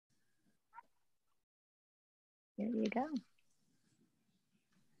Here you go.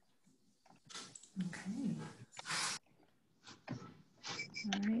 Okay.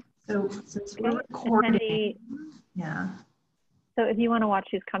 All right. So since we're recording, yeah. So if you want to watch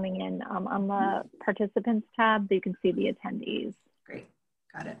who's coming in, on the participants tab, you can see the attendees. Great,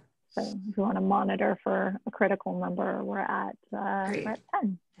 got it. So if you want to monitor for a critical number, we're at 10. Hi,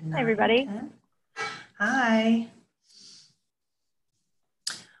 everybody. 10. Hi.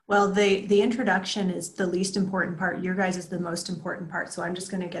 Well, the introduction is the least important part. Your guys is the most important part. So I'm just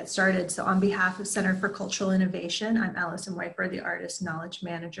going to get started. So on behalf of Center for Cultural Innovation, I'm Allison Wiper, the Artist Knowledge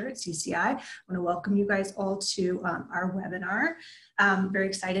Manager at CCI. I want to welcome you guys all to our webinar. Very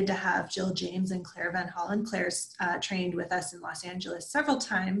excited to have Jill James and Claire Van Hollen. Claire's trained with us in Los Angeles several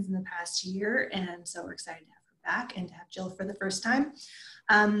times in the past year. And so we're excited to have her back and to have Jill for the first time.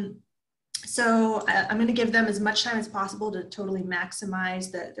 So I'm going to give them as much time as possible to totally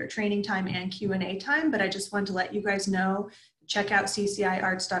maximize their training time and Q&A time, but I just want to let you guys know, check out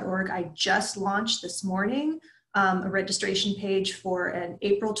cciarts.org. I just launched this morning a registration page for an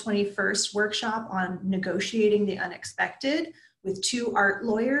April 21st workshop on negotiating the unexpected with 2 art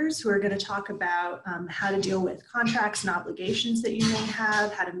lawyers who are going to talk about how to deal with contracts and obligations that you may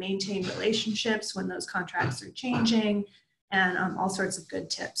have, how to maintain relationships when those contracts are changing, and all sorts of good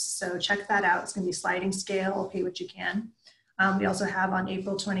tips. So check that out. It's going to be sliding scale, pay what you can. We also have on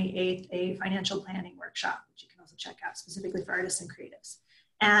April 28th a financial planning workshop, which you can also check out specifically for artists and creatives.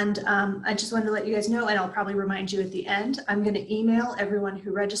 And I just wanted to let you guys know, and I'll probably remind you at the end, I'm going to email everyone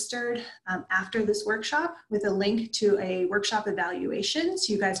who registered after this workshop with a link to a workshop evaluation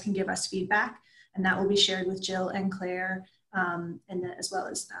so you guys can give us feedback, and that will be shared with Jill and Claire, and then as well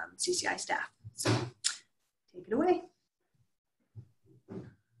as CCI staff. So take it away.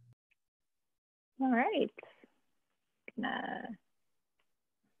 All right,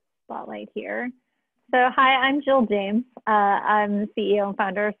 spotlight here. So hi, I'm Jill James. I'm the CEO and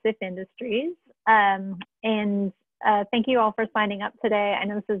founder of SIF Industries. And thank you all for signing up today. I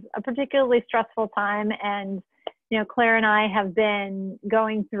know this is a particularly stressful time, and Claire and I have been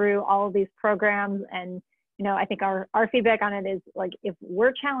going through all of these programs, and I think our feedback on it is, like, if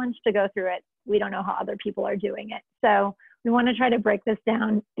we're challenged to go through it, we don't know how other people are doing it. So we want to try to break this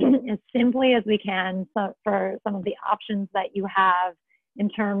down as simply as we can for some of the options that you have in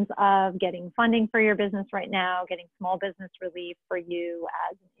terms of getting funding for your business right now, getting small business relief for you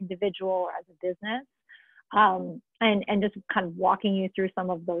as an individual or as a business, and just kind of walking you through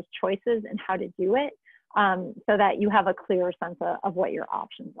some of those choices and how to do it, so that you have a clearer sense of what your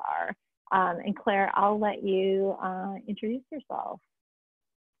options are. And Claire, I'll let you introduce yourself.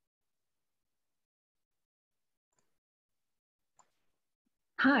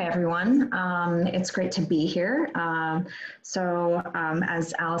 Hi, everyone. It's great to be here.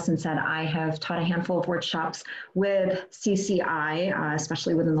 As Allison said, I have taught a handful of workshops with CCI,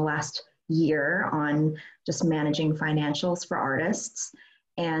 especially within the last year, on just managing financials for artists.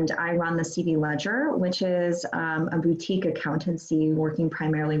 And I run the CV Ledger, which is a boutique accountancy working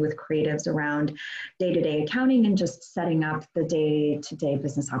primarily with creatives around day-to-day accounting and just setting up the day-to-day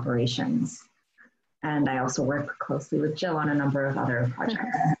business operations. And I also work closely with Jill on a number of other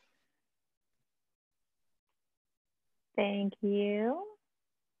projects. Thank you.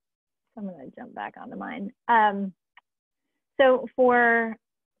 I'm going to jump back onto mine.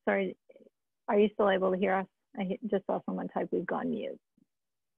 Sorry, are you still able to hear us? I just saw someone type, we've gone mute.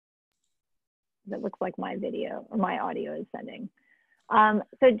 That looks like my video or my audio is sending. I'm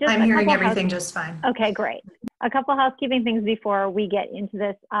hearing everything just fine. Okay, great. A couple housekeeping things before we get into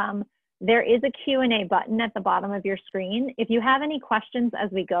this. There is a Q&A button at the bottom of your screen. If you have any questions as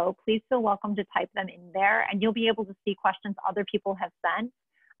we go, please feel welcome to type them in there, and you'll be able to see questions other people have sent.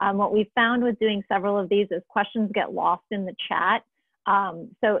 What we've found with doing several of these is questions get lost in the chat.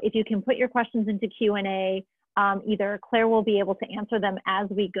 So if you can put your questions into Q&A, either Claire will be able to answer them as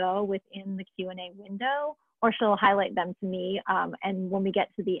we go within the Q&A window, or she'll highlight them to me. And when we get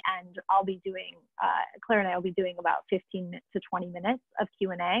to the end, I'll be doing, Claire and I will be doing about 15 to 20 minutes of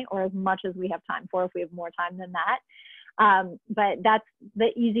Q&A, or as much as we have time for, if we have more time than that. But that's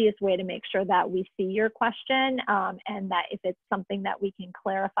the easiest way to make sure that we see your question, and that if it's something that we can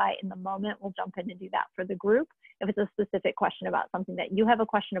clarify in the moment, we'll jump in and do that for the group. If it's a specific question about something that you have a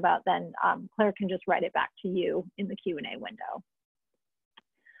question about, then Claire can just write it back to you in the Q&A window.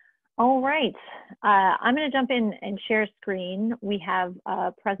 All right, I'm going to jump in and share screen. We have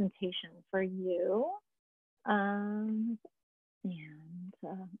a presentation for you.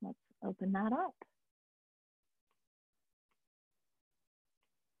 Let's open that up.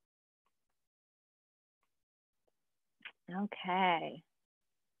 Okay.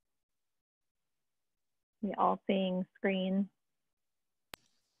 We all seeing screen?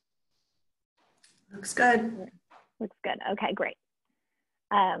 Looks good. Looks good. Okay, great.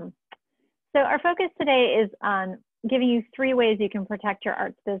 So our focus today is on giving you 3 ways you can protect your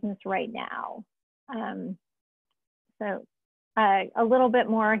arts business right now. A little bit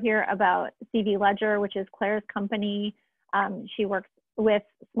more here about CV Ledger, which is Claire's company. She works with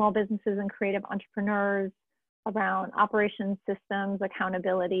small businesses and creative entrepreneurs around operations systems,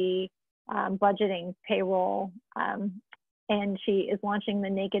 accountability, budgeting, payroll, and she is launching the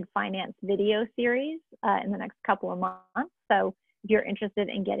Naked Finance video series in the next couple of months. So if you're interested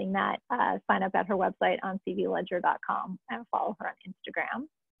in getting that, sign up at her website on cvledger.com and follow her on Instagram.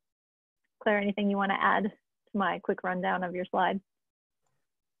 Claire, anything you want to add to my quick rundown of your slide?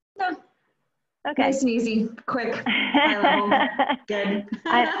 No. Okay. Nice and easy, quick, high level, good.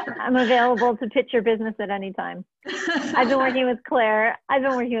 I'm available to pitch your business at any time. I've been working with Claire.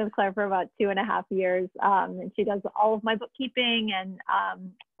 For about 2.5 years, and she does all of my bookkeeping and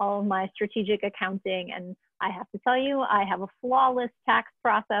all of my strategic accounting. And I have to tell you, I have a flawless tax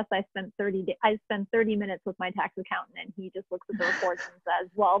process. I spend 30 minutes with my tax accountant, and he just looks at the reports and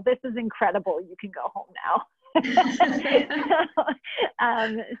says, "Well, this is incredible. You can go home now."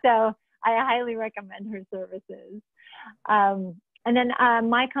 So I highly recommend her services. And then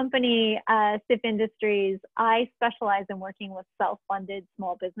my company, SIF Industries, I specialize in working with self-funded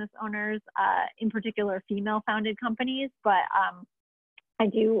small business owners, in particular female-founded companies, but I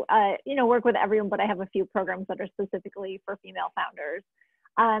do work with everyone, but I have a few programs that are specifically for female founders.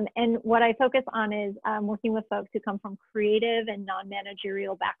 And what I focus on is working with folks who come from creative and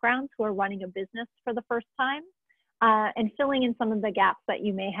non-managerial backgrounds who are running a business for the first time. And filling in some of the gaps that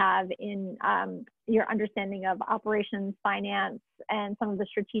you may have in your understanding of operations, finance, and some of the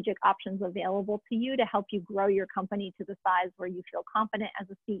strategic options available to you to help you grow your company to the size where you feel confident as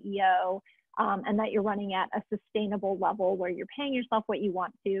a CEO, and that you're running at a sustainable level where you're paying yourself what you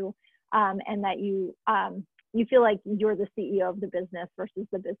want to, and that you feel like you're the CEO of the business versus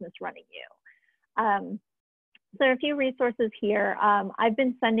the business running you. So there are a few resources here. I've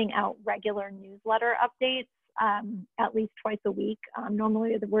been sending out regular newsletter updates at least twice a week.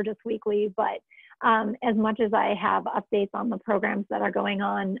 Normally we're just weekly, but as much as I have updates on the programs that are going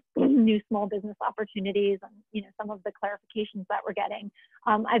on, new small business opportunities, and some of the clarifications that we're getting,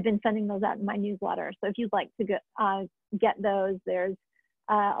 I've been sending those out in my newsletter. So if you'd like to get those, there's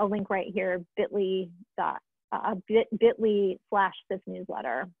a link right here, bit.ly/this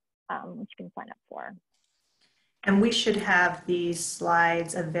newsletter, which you can sign up for. And we should have these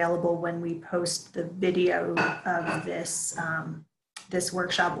slides available when we post the video of this this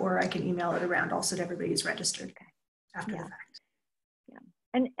workshop, or I can email it around also to everybody who's registered after the fact. Yeah.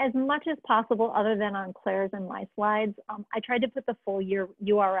 And as much as possible, other than on Claire's and my slides, I tried to put the full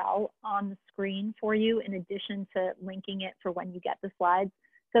URL on the screen for you in addition to linking it for when you get the slides.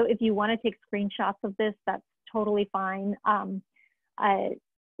 So if you want to take screenshots of this, that's totally fine.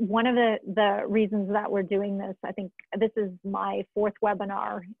 One of the reasons that we're doing this, I think this is my 4th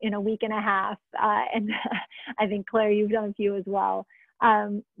webinar in a week and a half, and I think Claire, you've done a few as well.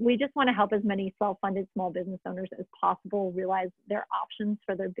 We just want to help as many self-funded small business owners as possible realize their options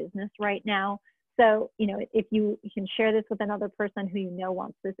for their business right now. So, if you can share this with another person who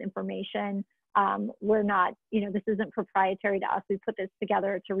wants this information, we're not, this isn't proprietary to us. We put this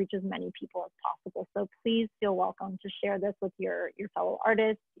together to reach as many people as possible. So please feel welcome to share this with your fellow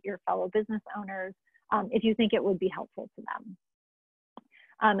artists, your fellow business owners, if you think it would be helpful to them.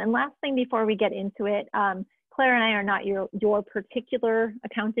 And last thing before we get into it, Claire and I are not your particular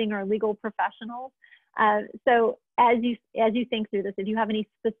accounting or legal professionals. So as you think through this, if you have any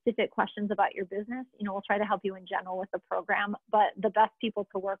specific questions about your business, we'll try to help you in general with the program, but the best people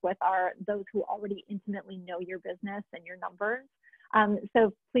to work with are those who already intimately know your business and your numbers.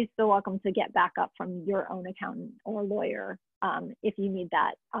 So please feel welcome to get backup from your own accountant or lawyer if you need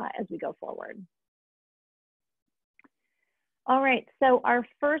that as we go forward. All right, so our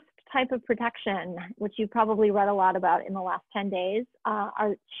first type of protection, which you've probably read a lot about in the last 10 days,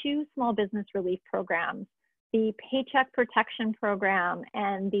 are 2 small business relief programs, the Paycheck Protection Program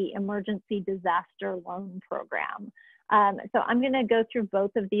and the Emergency Disaster Loan Program. So I'm going to go through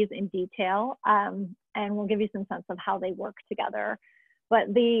both of these in detail, and we'll give you some sense of how they work together.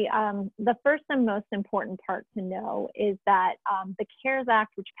 But the first and most important part to know is that the CARES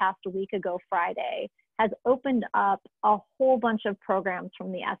Act, which passed a week ago Friday, has opened up a whole bunch of programs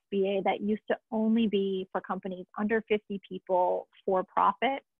from the SBA that used to only be for companies under 50 people for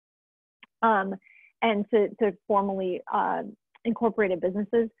profit, and to formally incorporated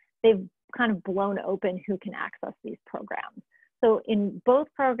businesses. They've kind of blown open who can access these programs. So in both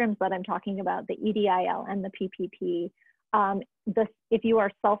programs that I'm talking about, the EDIL and the PPP, if you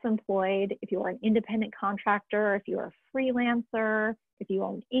are self-employed, if you are an independent contractor, if you are a freelancer, if you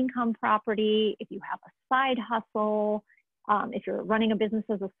own income property, if you have a side hustle, if you're running a business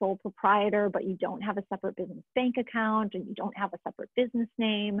as a sole proprietor, but you don't have a separate business bank account and you don't have a separate business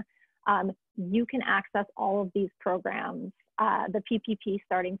name, you can access all of these programs, the PPP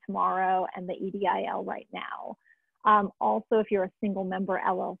starting tomorrow and the EDIL right now. Also, if you're a single member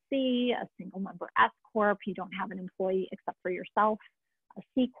LLC, a single member S Corp, you don't have an employee except for yourself, a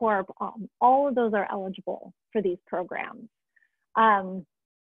C Corp, all of those are eligible for these programs.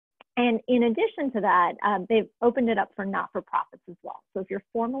 And in addition to that, they've opened it up for not-for-profits as well. So if you're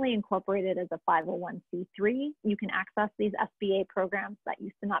formally incorporated as a 501c3, you can access these SBA programs that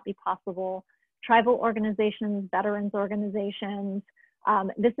used to not be possible. Tribal organizations, veterans organizations,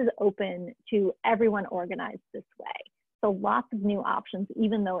 this is open to everyone organized this way. So lots of new options,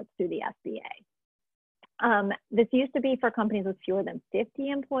 even though it's through the SBA. This used to be for companies with fewer than 50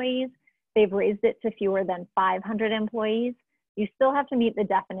 employees. They've raised it to fewer than 500 employees. You still have to meet the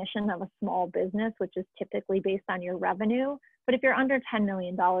definition of a small business, which is typically based on your revenue. But if you're under $10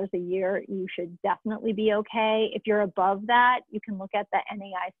 million a year, you should definitely be okay. If you're above that, you can look at the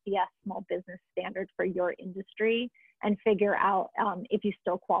NAICS small business standard for your industry and figure out if you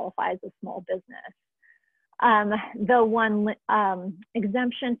still qualify as a small business. The one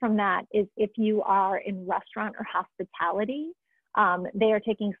exemption from that is if you are in restaurant or hospitality. They are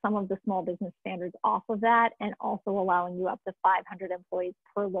taking some of the small business standards off of that and also allowing you up to 500 employees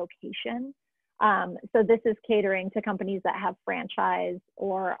per location. So this is catering to companies that have franchise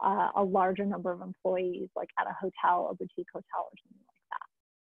or a larger number of employees, like at a hotel, a boutique hotel or something like that.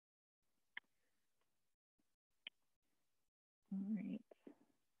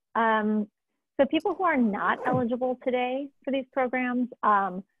 All right. So people who are not eligible today for these programs,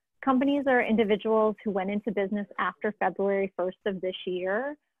 companies or individuals who went into business after February 1st of this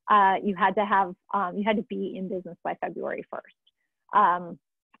year, you had to be in business by February 1st.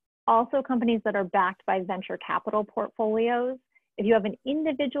 Also, companies that are backed by venture capital portfolios. If you have an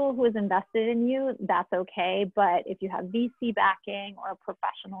individual who is invested in you, that's okay. But if you have VC backing or a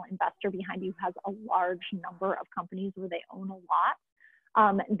professional investor behind you who has a large number of companies where they own a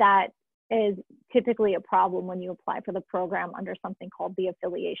lot, that is typically a problem when you apply for the program under something called the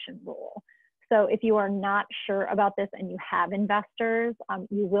affiliation rule. So if you are not sure about this and you have investors,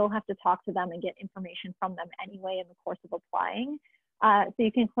 you will have to talk to them and get information from them anyway in the course of applying. So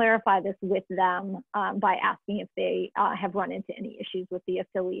you can clarify this with them by asking if they have run into any issues with the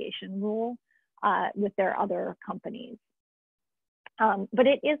affiliation rule with their other companies. But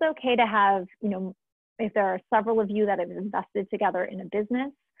it is okay to have, if there are several of you that have invested together in a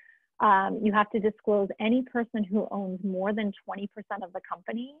business, you have to disclose any person who owns more than 20% of the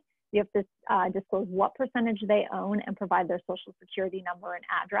company. You have to disclose what percentage they own and provide their social security number and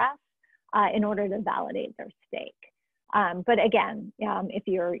address in order to validate their stake. But again, if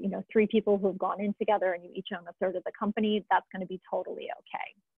you're 3 people who have gone in together and you each own a third of the company, that's going to be totally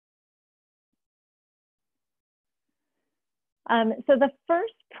okay. So the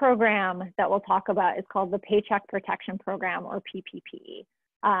first program that we'll talk about is called the Paycheck Protection Program, or PPP.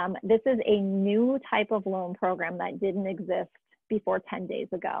 This is a new type of loan program that didn't exist before 10 days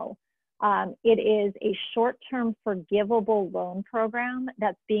ago. It is a short-term forgivable loan program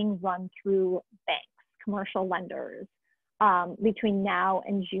that's being run through banks, commercial lenders, between now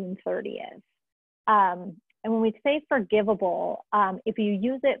and June 30th. And when we say forgivable, if you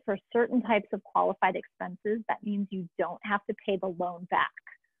use it for certain types of qualified expenses, that means you don't have to pay the loan back,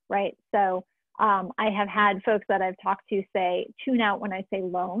 right? So I have had folks that I've talked to say, tune out when I say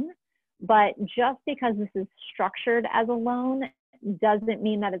loan, but just because this is structured as a loan doesn't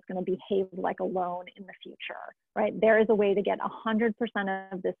mean that it's going to behave like a loan in the future, right? There is a way to get 100%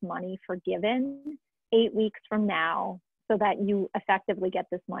 of this money forgiven 8 weeks from now so that you effectively get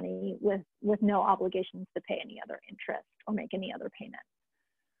this money with no obligations to pay any other interest or make any other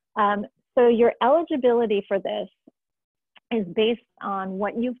payments. So your eligibility for this is based on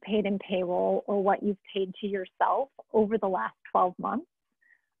what you've paid in payroll or what you've paid to yourself over the last 12 months,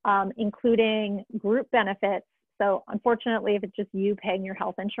 including group benefits. So unfortunately, if it's just you paying your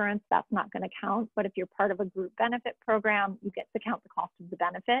health insurance, that's not going to count. But if you're part of a group benefit program, you get to count the cost of the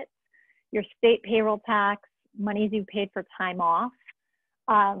benefits, your state payroll tax, monies you paid for time off,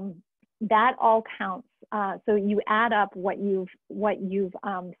 that all counts. So you add up what you've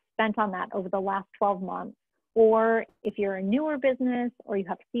spent on that over the last 12 months. Or if you're a newer business or you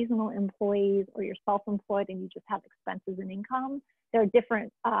have seasonal employees or you're self-employed and you just have expenses and income, there are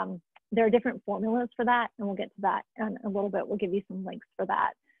different There are different formulas for that, and we'll get to that in a little bit. We'll give you some links for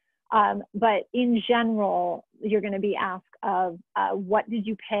that. But in general, you're going to be asked of what did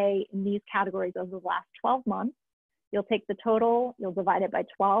you pay in these categories over the last 12 months. You'll take the total, you'll divide it by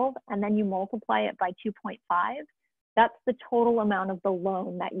 12, and then you multiply it by 2.5. That's the total amount of the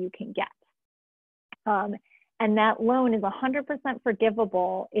loan that you can get. And that loan is 100%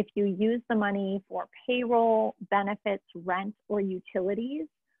 forgivable if you use the money for payroll, benefits, rent, or utilities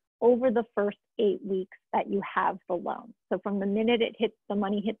over the first 8 weeks that you have the loan. So from the minute the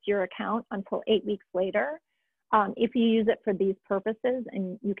money hits your account until 8 weeks later, if you use it for these purposes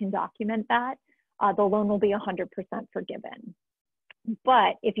and you can document that, the loan will be 100% forgiven.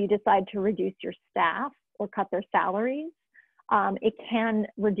 But if you decide to reduce your staff or cut their salaries, it can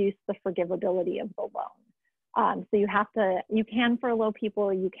reduce the forgivability of the loan. So you can furlough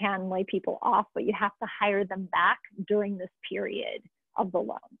people, you can lay people off, but you have to hire them back during this period of the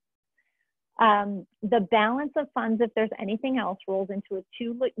loan. The balance of funds, if there's anything else, rolls into a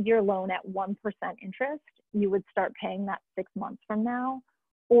 2-year loan at 1% interest. You would start paying that 6 months from now.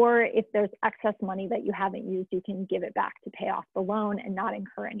 Or if there's excess money that you haven't used, you can give it back to pay off the loan and not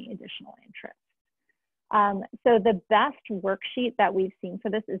incur any additional interest. So the best worksheet that we've seen for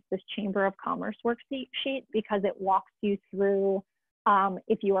this is this Chamber of Commerce worksheet, because it walks you through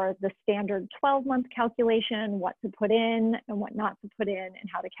if you are the standard 12-month calculation, what to put in and what not to put in and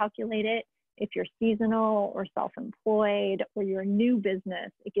how to calculate it. If you're seasonal or self-employed or you're a new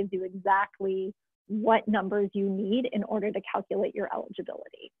business, it gives you exactly what numbers you need in order to calculate your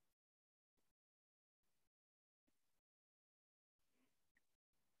eligibility.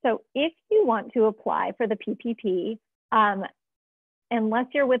 So if you want to apply for the PPP,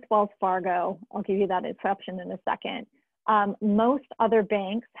 unless you're with Wells Fargo, I'll give you that exception in a second, most other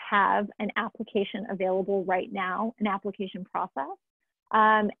banks have an application available right now, an application process.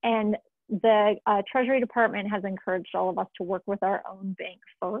 And the Treasury Department has encouraged all of us to work with our own bank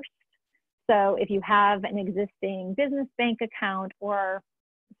first. So if you have an existing business bank account or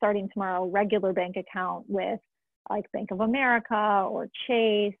starting tomorrow, regular bank account with like Bank of America or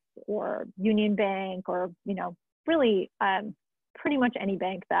Chase or Union Bank or, you know, really pretty much any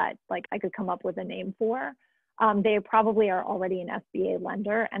bank that like I could come up with a name for, they probably are already an SBA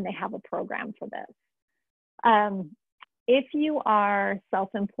lender and they have a program for this. If you are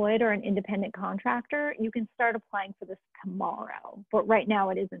self-employed or an independent contractor, you can start applying for this tomorrow, but right now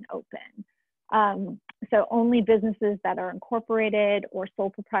it isn't open. So only businesses that are incorporated or sole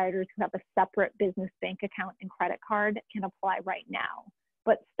proprietors who have a separate business bank account and credit card can apply right now.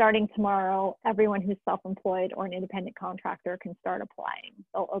 But starting tomorrow, everyone who's self-employed or an independent contractor can start applying.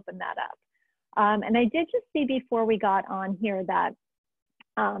 They'll open that up. And I did just see before we got on here that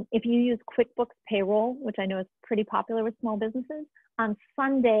if you use QuickBooks Payroll, which I know is pretty popular with small businesses, on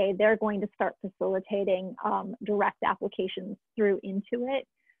Sunday, they're going to start facilitating direct applications through Intuit.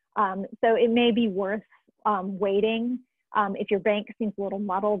 So it may be worth waiting. If your bank seems a little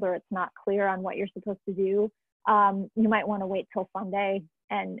muddled or it's not clear on what you're supposed to do, you might want to wait till Sunday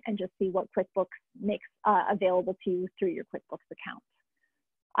and just see what QuickBooks makes available to you through your QuickBooks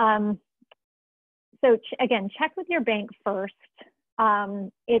account. So again, check with your bank first.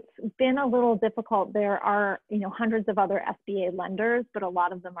 It's been a little difficult. There are, you know, hundreds of other SBA lenders, but a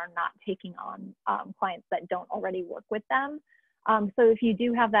lot of them are not taking on clients that don't already work with them. So if you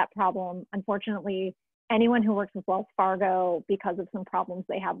do have that problem, unfortunately, anyone who works with Wells Fargo, because of some problems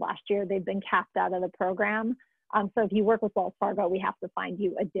they had last year, they've been capped out of the program. So if you work with Wells Fargo, we have to find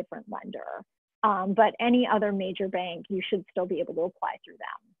you a different lender. But any other major bank, you should still be able to apply through them.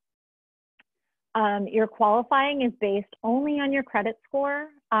 Your qualifying is based only on your credit score.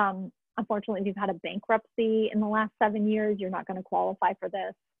 Unfortunately, if you've had a bankruptcy in the last 7 years, you're not going to qualify for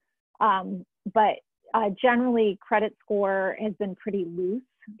this. But generally, credit score has been pretty loose,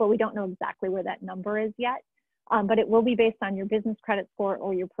 but we don't know exactly where that number is yet. But it will be based on your business credit score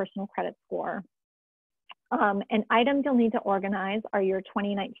or your personal credit score. And items you'll need to organize are your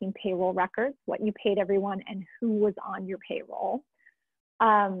 2019 payroll records, what you paid everyone and who was on your payroll.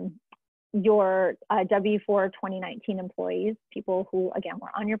 Your W-4 2019 employees, people who, again,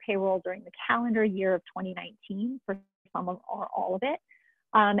 were on your payroll during the calendar year of 2019 for some of or all of it.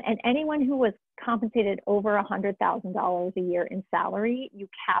 And anyone who was compensated over $100,000 a year in salary, you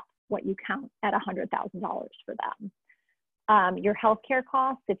cap what you count at $100,000 for them. Your healthcare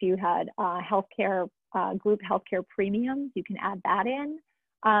costs, if you had healthcare group healthcare premiums, you can add that in.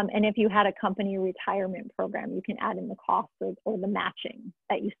 And if you had a company retirement program, you can add in the cost or the matching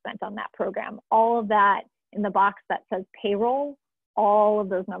that you spent on that program. All of that in the box that says payroll, all of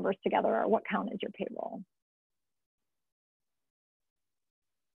those numbers together are what count as your payroll.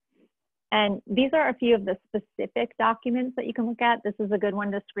 And these are a few of the specific documents that you can look at. This is a good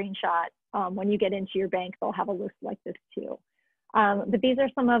one to screenshot. When you get into your bank, they'll have a list like this too. But these are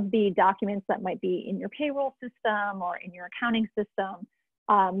some of the documents that might be in your payroll system or in your accounting system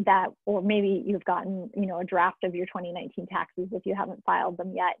or maybe you've gotten, a draft of your 2019 taxes if you haven't filed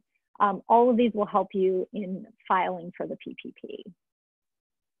them yet. All of these will help you in filing for the PPP.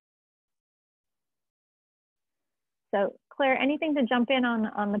 So Claire, anything to jump in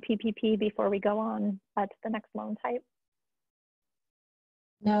on the PPP before we go on to the next loan type?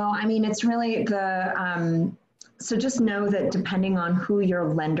 No, I mean, it's really so just know that depending on who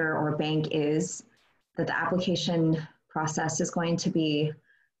your lender or bank is, that the application process is going to be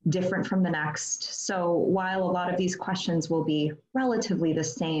different from the next. So while a lot of these questions will be relatively the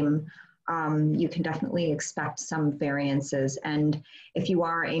same, you can definitely expect some variances. And if you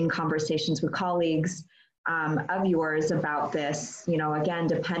are in conversations with colleagues of yours about this, again,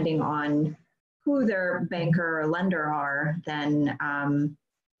 depending on who their banker or lender are, then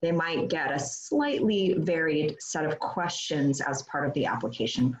they might get a slightly varied set of questions as part of the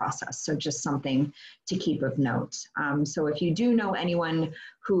application process. So just something to keep of note. So if you do know anyone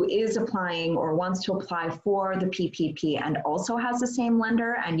who is applying or wants to apply for the PPP and also has the same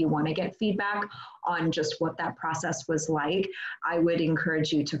lender and you want to get feedback on just what that process was like, I would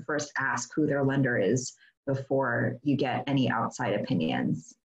encourage you to first ask who their lender is before you get any outside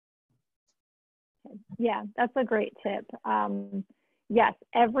opinions. Yeah, that's a great tip. Yes,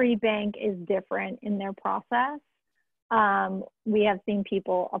 every bank is different in their process. We have seen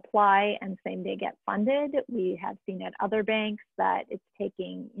people apply and same day get funded. We have seen at other banks that it's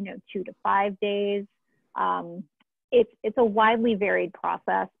taking 2 to 5 days. It's a widely varied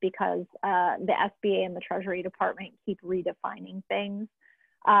process because the SBA and the Treasury Department keep redefining things.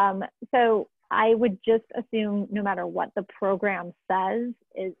 So I would just assume no matter what the program says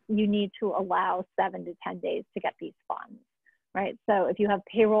is you need to allow 7 to 10 days to get these funds. Right. So if you have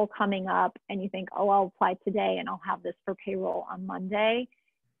payroll coming up and you think, oh, I'll apply today and I'll have this for payroll on Monday,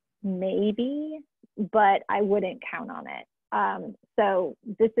 maybe, but I wouldn't count on it. So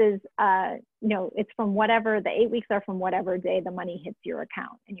this is, it's from whatever, the 8 weeks are from whatever day the money hits your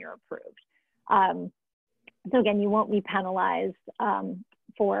account and you're approved. So again, you won't be penalized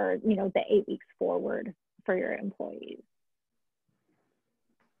for, the 8 weeks forward for your employees.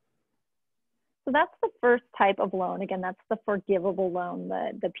 So that's the first type of loan. Again, that's the forgivable loan,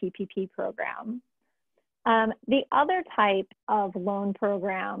 the PPP program. The other type of loan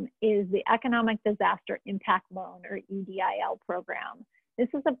program is the Economic Disaster Impact Loan, or EDIL program.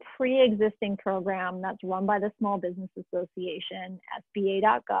 This is a pre-existing program that's run by the Small Business Association,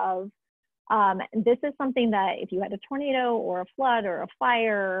 SBA.gov. This is something that if you had a tornado or a flood or a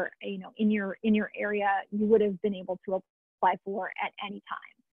fire, in your area, you would have been able to apply for at any time.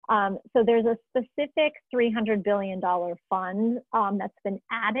 So there's a specific $300 billion fund that's been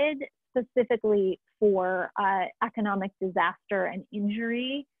added specifically for economic disaster and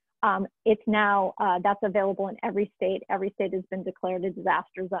injury. It's now, that's available in every state. Every state has been declared a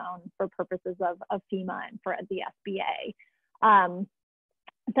disaster zone for purposes of FEMA and for the SBA.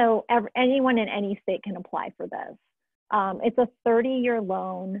 So anyone in any state can apply for this. It's a 30-year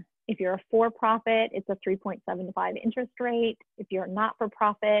loan. If you're a for-profit, it's a 3.75 interest rate. If you're a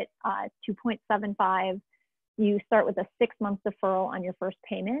not-for-profit, it's 2.75. You start with a 6-month deferral on your first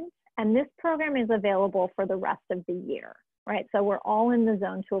payment. And this program is available for the rest of the year, right? So we're all in the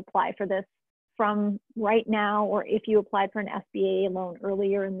zone to apply for this from right now, or if you applied for an SBA loan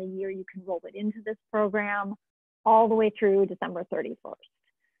earlier in the year, you can roll it into this program all the way through December 31st.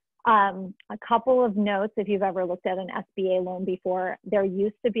 A couple of notes, if you've ever looked at an SBA loan before, there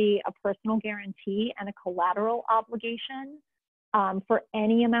used to be a personal guarantee and a collateral obligation for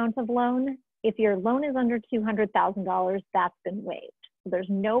any amount of loan. If your loan is under $200,000, that's been waived. So there's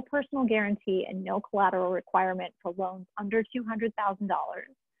no personal guarantee and no collateral requirement for loans under $200,000.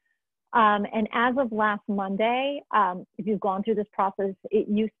 And as of last Monday, if you've gone through this process, it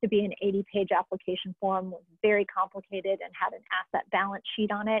used to be an 80-page application form, was very complicated and had an asset balance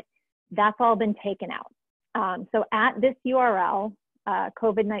sheet on it. That's all been taken out. So at this URL,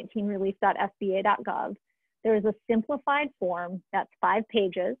 covid19relief.sba.gov, there is a simplified form that's 5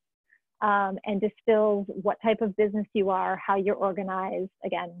 pages and distills what type of business you are, how you're organized,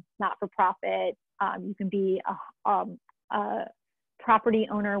 again, not-for-profit. You can be a property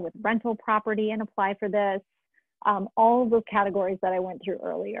owner with rental property and apply for this. All of those categories that I went through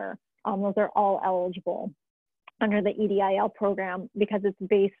earlier, those are all eligible under the EDIL program because it's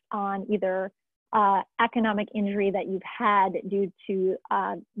based on either economic injury that you've had due to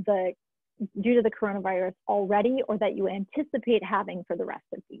the coronavirus already or that you anticipate having for the rest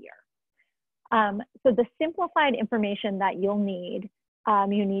of the year. So the simplified information that you'll need,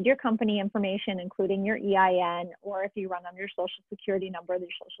 you need your company information, including your EIN, or if you run under your social security number, your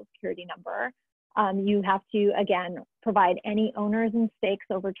social security number. You have to, again, provide any owners and stakes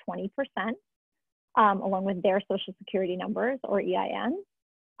over 20%, along with their social security numbers or EIN,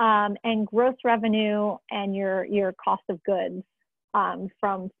 and gross revenue and your cost of goods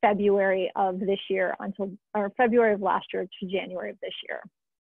from February of this year or February of last year to January of this year.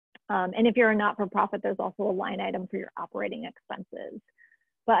 And if you're a not-for-profit, there's also a line item for your operating expenses.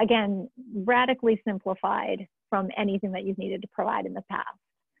 But again, radically simplified from anything that you've needed to provide in the past.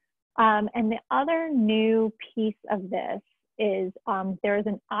 And the other new piece of this is there is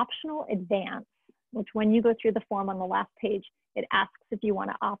an optional advance, which when you go through the form on the last page, it asks if you want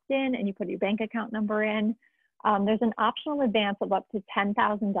to opt in and you put your bank account number in. There's an optional advance of up to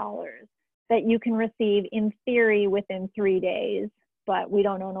 $10,000 that you can receive in theory within 3 days, but we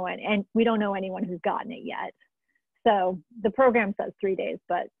don't know anyone who's gotten it yet. So the program says 3 days,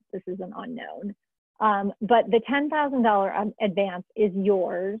 but this is an unknown. But the $10,000 advance is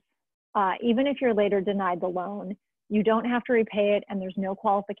yours. Even if you're later denied the loan, you don't have to repay it, and there's no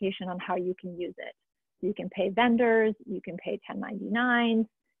qualification on how you can use it. You can pay vendors, you can pay 1099s,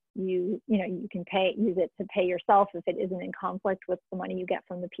 you can use it to pay yourself if it isn't in conflict with the money you get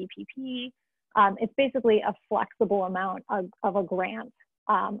from the PPP. It's basically a flexible amount of a grant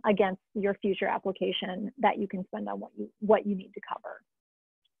against your future application that you can spend on what you need to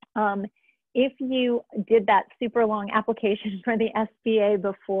cover. If you did that super long application for the SBA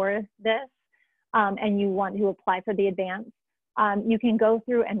before this and you want to apply for the advance, you can go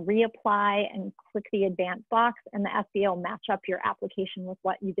through and reapply and click the advance box, and the SBA will match up your application with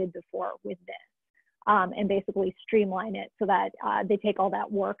what you did before with this and basically streamline it so that they take all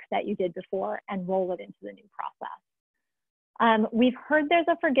that work that you did before and roll it into the new process. We've heard there's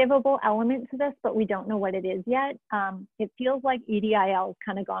a forgivable element to this, but we don't know what it is yet. It feels like EDIL has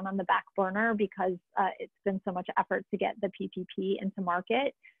kind of gone on the back burner because it's been so much effort to get the PPP into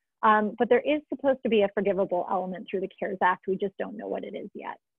market. But there is supposed to be a forgivable element through the CARES Act. We just don't know what it is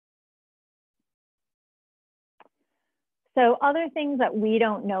yet. So other things that we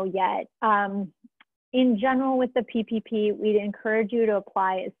don't know yet, in general with the PPP, we'd encourage you to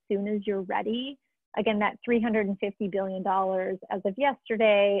apply as soon as you're ready. Again, that $350 billion as of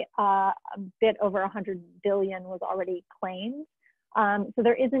yesterday, a bit over $100 billion was already claimed. So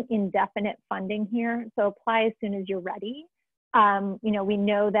there isn't indefinite funding here. So apply as soon as you're ready. We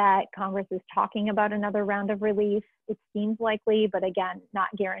know that Congress is talking about another round of relief. It seems likely, but again, not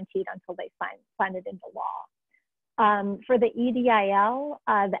guaranteed until they sign it into law. For the EDIL,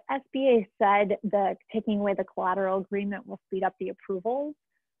 the SBA said that taking away the collateral agreement will speed up the approvals.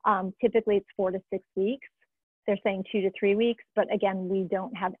 Typically it's 4 to 6 weeks. They're saying 2 to 3 weeks, but again, we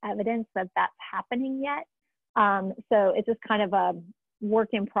don't have evidence that that's happening yet. So it's just kind of a work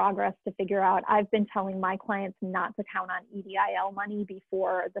in progress to figure out. I've been telling my clients not to count on EDIL money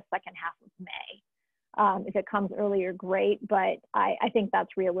before the second half of May. If it comes earlier, great, but I think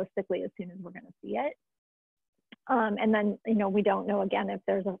that's realistically as soon as we're going to see it. And then, we don't know again if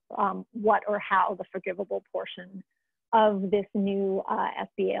there's a what or how the forgivable portion of this new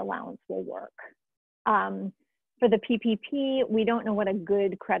SBA allowance will work. For the PPP, we don't know what a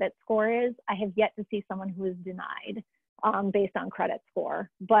good credit score is. I have yet to see someone who is denied based on credit score.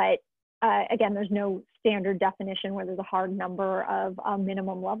 But again, there's no standard definition where there's a hard number of a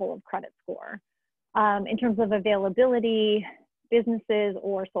minimum level of credit score. In terms of availability, businesses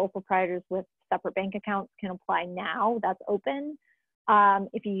or sole proprietors with separate bank accounts can apply now. That's open.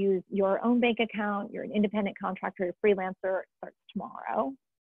 If you use your own bank account, you're an independent contractor, you're a freelancer, it starts tomorrow.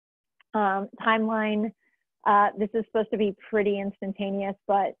 Timeline, this is supposed to be pretty instantaneous,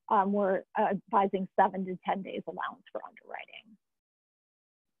 but we're advising 7 to 10 days allowance for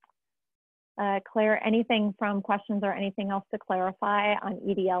underwriting. Claire, anything from questions or anything else to clarify on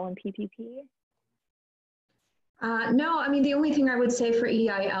EDL and PPP? No, I mean, the only thing I would say for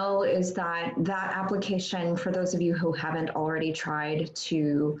EIL is that application, for those of you who haven't already tried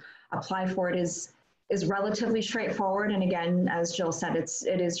to apply for it, is relatively straightforward. And again, as Jill said, it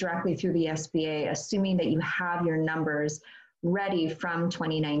is directly through the SBA, assuming that you have your numbers ready from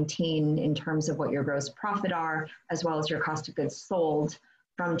 2019 in terms of what your gross profit are, as well as your cost of goods sold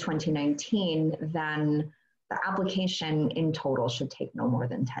from 2019, then the application in total should take no more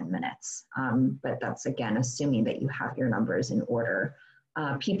than 10 minutes. But that's, again, assuming that you have your numbers in order.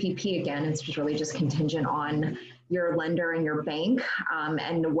 PPP, again, it's really just contingent on your lender and your bank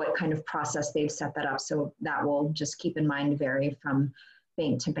and what kind of process they've set that up. So that will just keep in mind vary from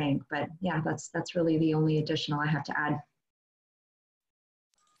bank to bank. But yeah, that's really the only additional I have to add.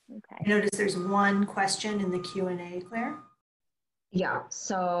 Okay. I notice there's one question in the Q&A, Claire. Yeah,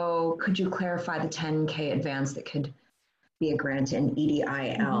 so could you clarify the 10K advance that could be a grant in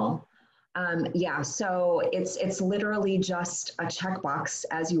EDIL? Yeah, so it's literally just a checkbox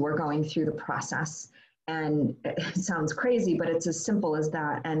as you were going through the process. And it sounds crazy, but it's as simple as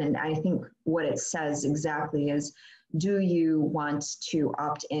that. And I think what it says exactly is, do you want to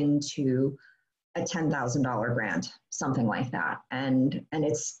opt into a $10,000 grant, something like that? And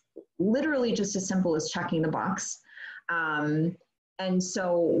it's literally just as simple as checking the box. And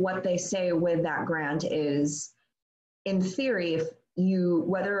so what they say with that grant is, in theory, if you,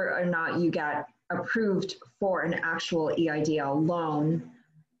 whether or not you get approved for an actual EIDL loan,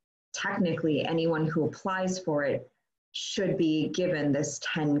 technically anyone who applies for it should be given this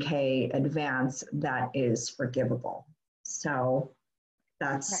 10K advance that is forgivable. So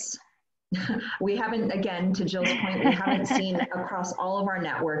that's, right. We haven't, again, to Jill's point, we haven't seen across all of our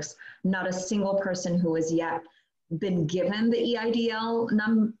networks, not a single person who has yet been given the EIDL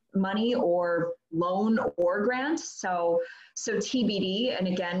money or loan or grant. So TBD, and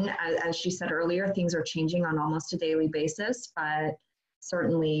again, as she said earlier, things are changing on almost a daily basis, but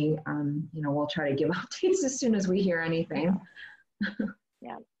certainly, we'll try to give updates as soon as we hear anything.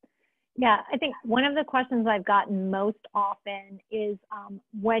 Yeah. Yeah, I think one of the questions I've gotten most often is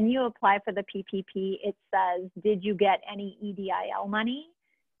when you apply for the PPP, it says, did you get any EIDL money?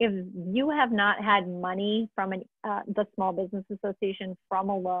 If you have not had money from the Small Business Association from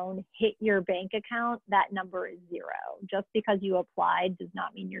a loan hit your bank account, that number is 0. Just because you applied does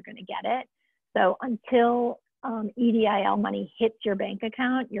not mean you're going to get it. So until EIDL money hits your bank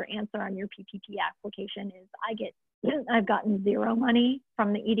account, your answer on your PPP application is, I've gotten 0 money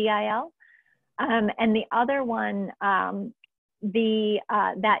from the EIDL. And the other one,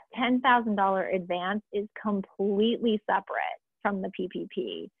 that $10,000 advance is completely separate from the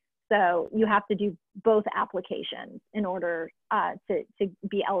PPP. So you have to do both applications in order to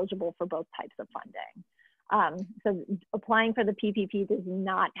be eligible for both types of funding. So applying for the PPP does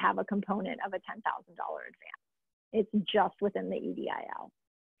not have a component of a $10,000 advance. It's just within the EIDL.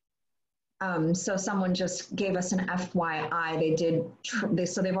 So someone just gave us an FYI.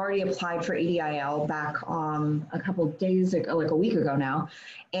 So they've already applied for EIDL back a couple of days ago, like a week ago now.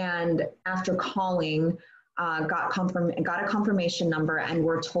 And after calling, got a confirmation number, and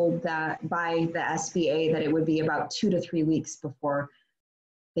were told that by the SBA that it would be about 2 to 3 weeks before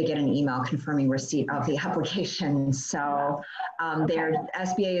they get an email confirming receipt of the application. So their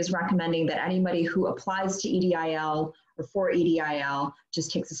SBA is recommending that anybody who applies to EIDL or for EIDL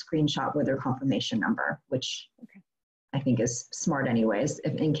just takes a screenshot with their confirmation number, which I think is smart anyways,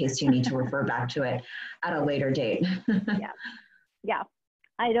 in case you need to refer back to it at a later date. Yeah.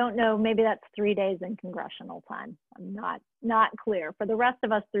 I don't know, maybe that's 3 days in congressional time. I'm not clear. For the rest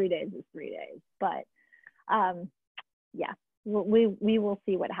of us, 3 days is 3 days, but yeah. We will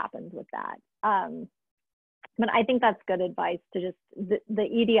see what happens with that. But I think that's good advice to just, the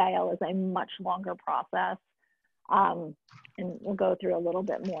EIDL is a much longer process. And we'll go through a little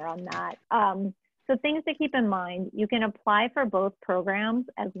bit more on that. So things to keep in mind, you can apply for both programs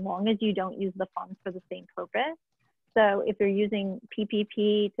as long as you don't use the funds for the same purpose. So if you're using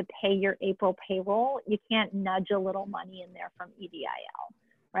PPP to pay your April payroll, you can't nudge a little money in there from EIDL.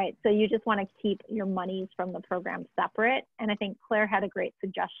 Right, so you just want to keep your monies from the program separate. And I think Claire had a great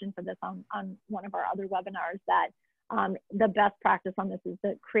suggestion for this on one of our other webinars, that the best practice on this is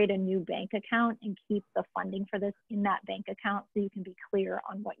to create a new bank account and keep the funding for this in that bank account so you can be clear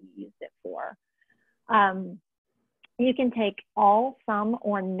on what you used it for. You can take all, some,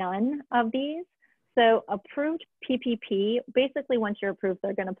 or none of these. So approved PPP, basically once you're approved,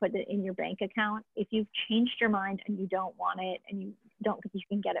 they're going to put it in your bank account. If you've changed your mind and you don't want it and you don't think you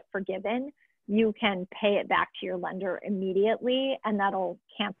can get it forgiven, you can pay it back to your lender immediately, and that'll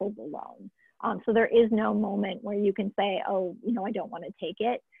cancel the loan. So there is no moment where you can say, oh, I don't want to take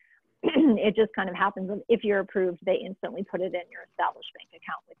it. It just kind of happens. If you're approved, they instantly put it in your established bank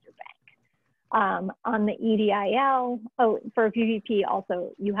account with your bank. On the EIDL, for a PPP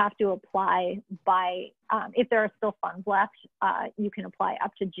also, you have to apply by, if there are still funds left, you can apply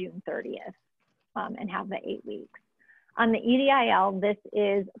up to June 30th and have the 8 weeks. On the EIDL, this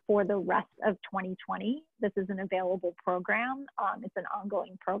is for the rest of 2020. This is an available program. It's an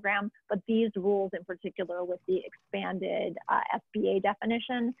ongoing program, but these rules in particular with the expanded SBA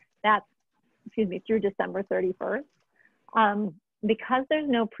definition, that's, through December 31st. Because there's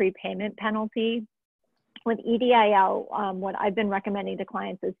no prepayment penalty, with EIDL, what I've been recommending to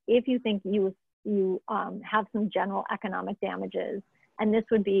clients is, if you think you have some general economic damages, and this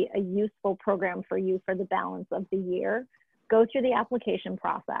would be a useful program for you for the balance of the year, go through the application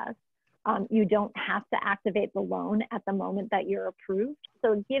process. You don't have to activate the loan at the moment that you're approved.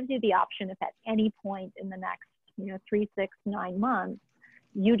 So it gives you the option if at any point in the next 3, 6, 9 months,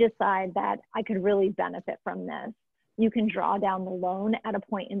 you decide that I could really benefit from this. You can draw down the loan at a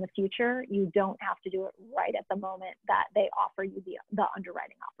point in the future. You don't have to do it right at the moment that they offer you the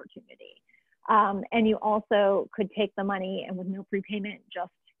underwriting opportunity. And you also could take the money and with no prepayment,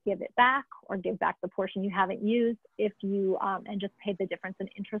 just give it back or give back the portion you haven't used if you, and just pay the difference in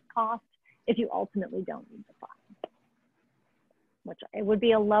interest cost if you ultimately don't need the funds, which it would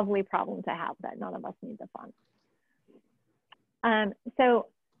be a lovely problem to have that none of us need the funds. So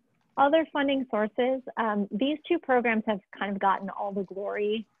other funding sources, these two programs have kind of gotten all the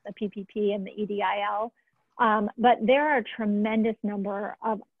glory, the PPP and the EDIL, but there are a tremendous number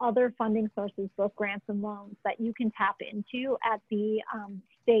of other funding sources, both grants and loans, that you can tap into at the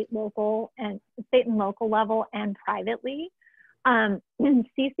state and local level and privately.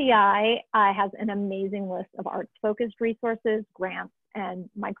 CCI has an amazing list of arts-focused resources, grants, and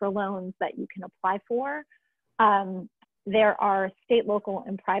microloans that you can apply for. There are state, local,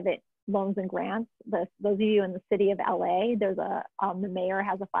 and private loans and grants. Those of you in the city of LA, there's the mayor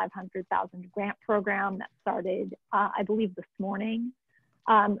has a $500,000 grant program that started, I believe, this morning.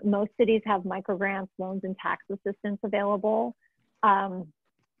 Most cities have microgrants, loans, and tax assistance available.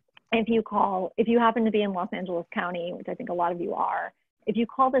 If you happen to be in Los Angeles County, which I think a lot of you are, if you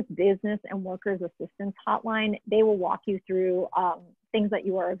call this Business and Workers Assistance Hotline, they will walk you through things that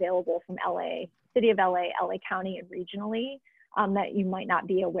you are available from LA, City of LA, LA County, and regionally that you might not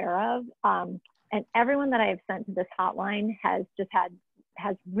be aware of. And everyone that I have sent to this hotline has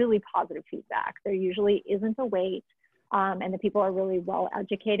really positive feedback. There usually isn't a wait, and the people are really well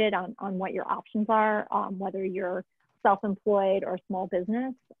educated on what your options are, whether you're self-employed or small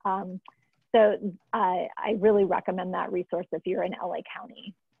business. So I really recommend that resource if you're in LA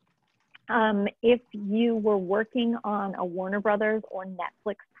County. If you were working on a Warner Brothers or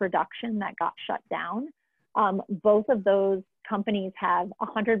Netflix production that got shut down, both of those companies have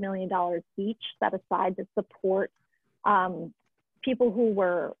 $100 million each set aside to support people who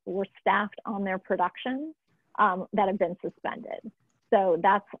were staffed on their productions that have been suspended. So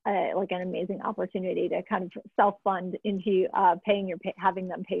that's like an amazing opportunity to kind of self-fund into having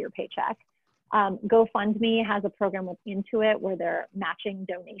them pay your paycheck. GoFundMe has a program with Intuit where they're matching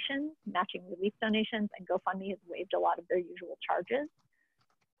donations, matching relief donations, and GoFundMe has waived a lot of their usual charges.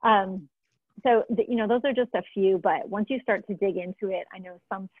 So, those are just a few, but once you start to dig into it, I know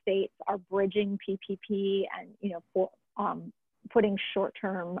some states are bridging PPP and, putting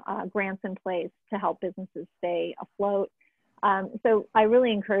short-term grants in place to help businesses stay afloat. So I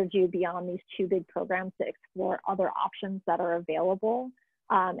really encourage you beyond these two big programs to explore other options that are available.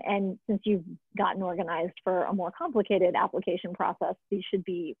 And since you've gotten organized for a more complicated application process, these should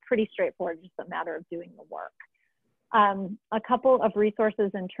be pretty straightforward, just a matter of doing the work. A couple of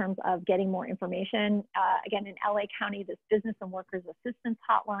resources in terms of getting more information. Again, in LA County, this Business and Workers Assistance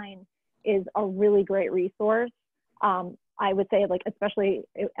Hotline is a really great resource. I would say, especially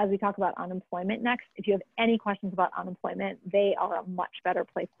as we talk about unemployment next, if you have any questions about unemployment, they are a much better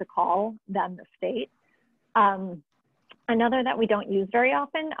place to call than the state. Another that we don't use very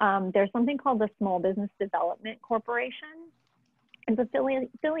often, there's something called the Small Business Development Corporation. It's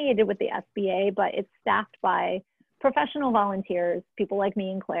affiliated with the SBA, but it's staffed by professional volunteers, people like me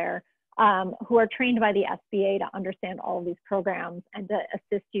and Claire, who are trained by the SBA to understand all of these programs and to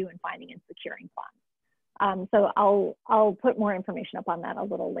assist you in finding and securing funds. So I'll put more information up on that a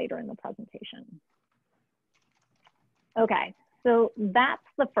little later in the presentation. Okay, so that's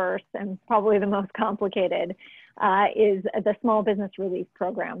the first and probably the most complicated is the small business relief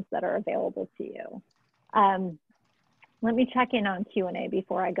programs that are available to you. Let me check in on Q&A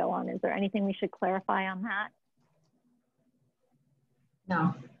before I go on. Is there anything we should clarify on that?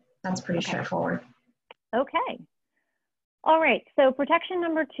 No, that's pretty straightforward. Okay. All right, so protection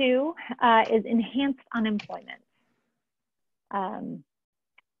number 2 is enhanced unemployment.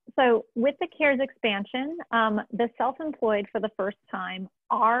 So with the CARES expansion, the self-employed for the first time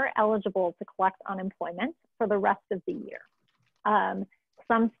are eligible to collect unemployment for the rest of the year.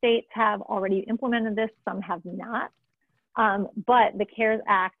 Some states have already implemented this, some have not, but the CARES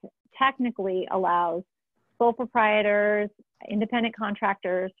Act technically allows sole proprietors, independent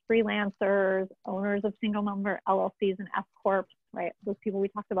contractors, freelancers, owners of single member LLCs and S Corps, right? Those people we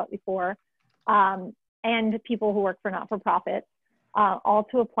talked about before, and people who work for not-for-profits, all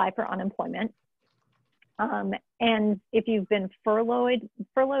to apply for unemployment. And if you've been furloughed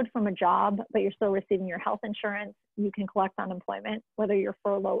from a job, but you're still receiving your health insurance, you can collect unemployment, whether your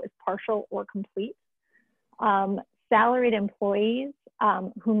furlough is partial or complete. salaried employees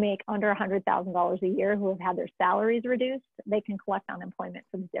who make under $100,000 a year, who have had their salaries reduced, they can collect unemployment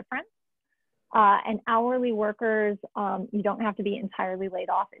for the difference. And hourly workers, you don't have to be entirely laid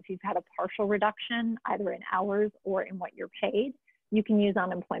off. If you've had a partial reduction, either in hours or in what you're paid, you can use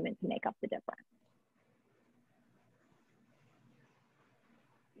unemployment to make up the difference.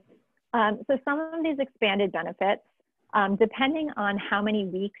 So some of these expanded benefits, depending on how many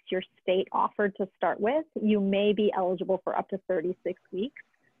weeks your state offered to start with, you may be eligible for up to 36 weeks.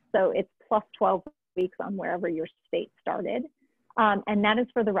 So it's plus 12 weeks on wherever your state started. And that is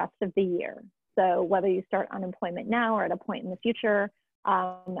for the rest of the year. So whether you start unemployment now or at a point in the future,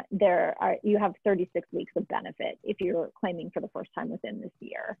 you have 36 weeks of benefit if you're claiming for the first time within this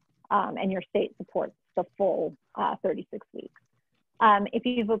year. And your state supports the full 36 weeks. If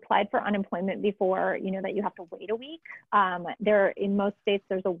you've applied for unemployment before, you know that you have to wait a week. In most states,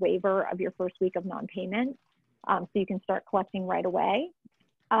 there's a waiver of your first week of non-payment, so you can start collecting right away.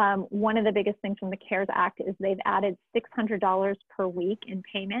 One of the biggest things from the CARES Act is they've added $600 per week in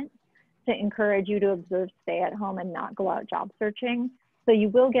payment to encourage you to observe stay at home and not go out job searching. So you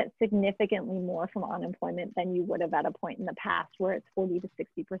will get significantly more from unemployment than you would have at a point in the past where it's 40 to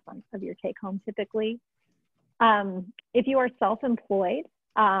 60% of your take home typically. If you are self-employed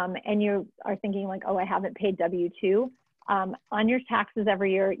and you are thinking like, oh, I haven't paid W-2, on your taxes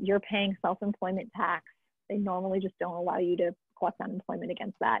every year, you're paying self-employment tax. They normally just don't allow you to collect unemployment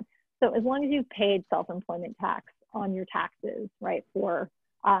against that. So as long as you've paid self-employment tax on your taxes, right, for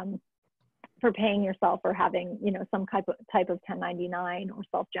paying yourself or having, you know, some type of 1099 or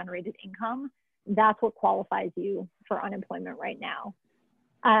self-generated income, that's what qualifies you for unemployment right now.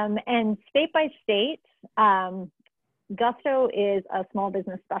 And state by state, Gusto is a small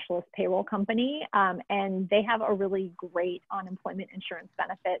business specialist payroll company, and they have a really great unemployment insurance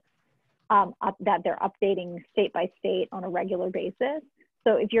benefits that they're updating state by state on a regular basis.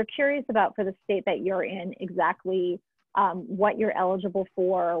 So if you're curious about for the state that you're in exactly what you're eligible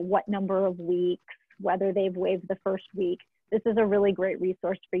for, what number of weeks, whether they've waived the first week, this is a really great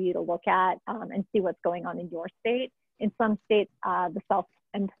resource for you to look at and see what's going on in your state. In some states, the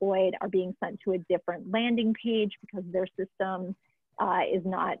self-employed are being sent to a different landing page because their system is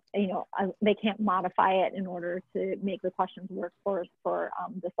not, you know, they can't modify it in order to make the questions work for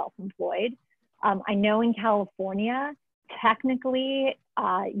the self-employed. I know in California, technically,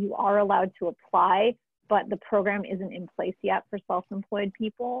 you are allowed to apply, but the program isn't in place yet for self-employed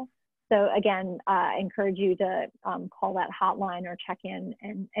people. So again, I encourage you to call that hotline or check in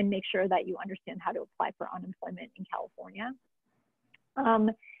and make sure that you understand how to apply for unemployment in California.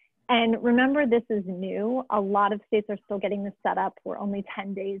 And remember, this is new. A lot of states are still getting this set up. We're only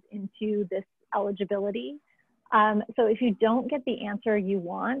 10 days into this eligibility. So if you don't get the answer you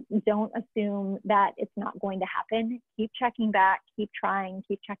want, don't assume that it's not going to happen. Keep checking back, keep trying,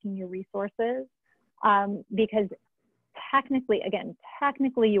 keep checking your resources. Because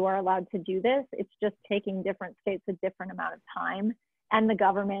technically you are allowed to do this. It's just taking different states a different amount of time and the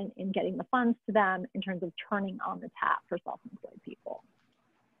government in getting the funds to them in terms of turning on the tap for self-employed people.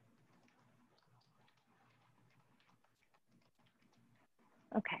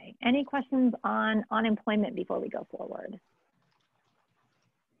 Okay, any questions on unemployment before we go forward?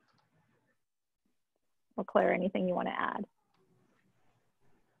 Or Claire, anything you want to add?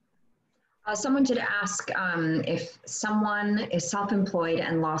 Someone did ask if someone is self-employed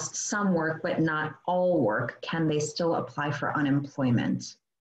and lost some work but not all work, can they still apply for unemployment?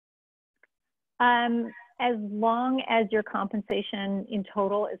 As long as your compensation in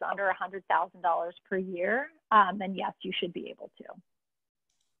total is under $100,000 per year, then yes, you should be able to.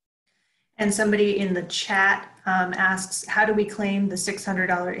 And somebody in the chat asks, how do we claim the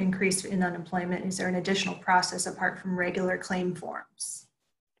 $600 increase in unemployment? Is there an additional process apart from regular claim forms?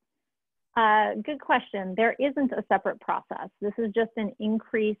 Good question. There isn't a separate process. This is just an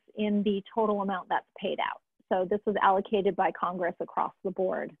increase in the total amount that's paid out. So this was allocated by Congress across the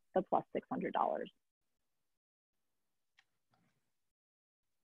board, the plus $600.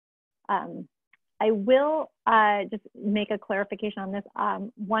 I will just make a clarification on this.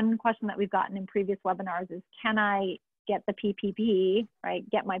 One question that we've gotten in previous webinars is, can I get the PPP, right,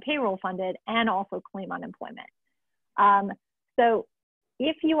 get my payroll funded and also claim unemployment? So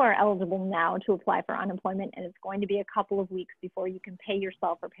if you are eligible now to apply for unemployment and it's going to be a couple of weeks before you can pay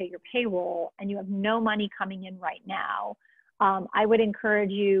yourself or pay your payroll and you have no money coming in right now, I would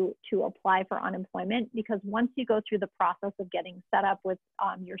encourage you to apply for unemployment, because once you go through the process of getting set up with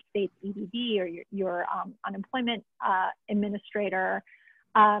your state's EDD or your unemployment administrator,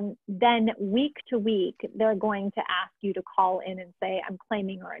 then week to week, they're going to ask you to call in and say, I'm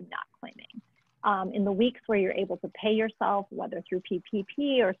claiming or I'm not claiming. In the weeks where you're able to pay yourself, whether through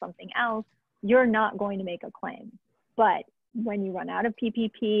PPP or something else, you're not going to make a claim. But when you run out of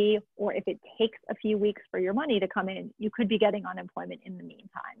PPP, or if it takes a few weeks for your money to come in, you could be getting unemployment in the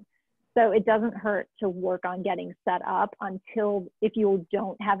meantime. So it doesn't hurt to work on getting set up until, if you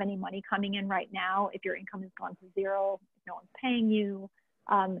don't have any money coming in right now, if your income has gone to zero, if no one's paying you,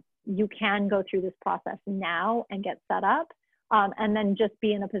 you can go through this process now and get set up, and then just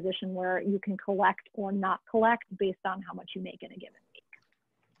be in a position where you can collect or not collect based on how much you make in a given week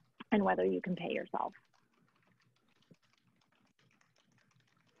and whether you can pay yourself.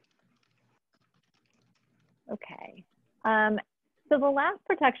 Okay. So the last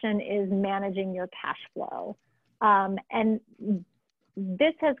protection is managing your cash flow. And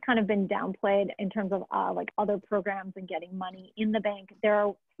this has kind of been downplayed in terms of like other programs and getting money in the bank. There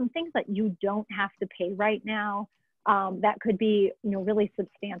are some things that you don't have to pay right now that could be, really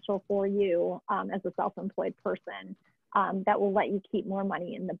substantial for you as a self-employed person that will let you keep more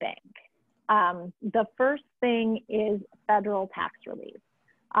money in the bank. The first thing is federal tax relief.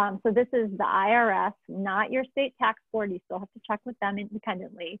 So this is the IRS, not your state tax board. You still have to check with them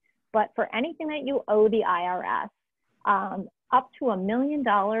independently. But for anything that you owe the IRS, up to $1 million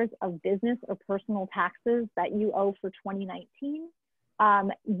of business or personal taxes that you owe for 2019,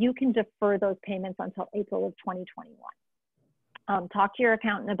 you can defer those payments until April of 2021. Talk to your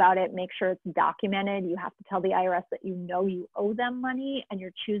accountant about it. Make sure it's documented. You have to tell the IRS that you know you owe them money and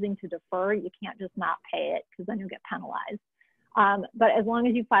you're choosing to defer. You can't just not pay it because then you'll get penalized. But as long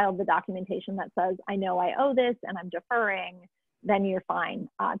as you filed the documentation that says, I know I owe this and I'm deferring, then you're fine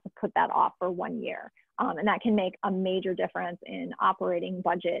to put that off for 1 year. And that can make a major difference in operating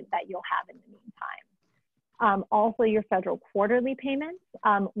budget that you'll have in the meantime. Also, your federal quarterly payments.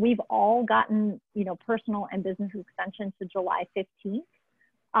 We've all gotten, personal and business extensions to July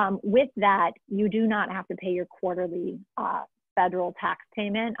 15th. With that, you do not have to pay your quarterly federal tax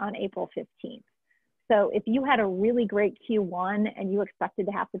payment on April 15th. So if you had a really great Q1 and you expected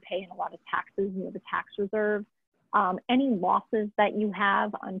to have to pay in a lot of taxes, the tax reserve, any losses that you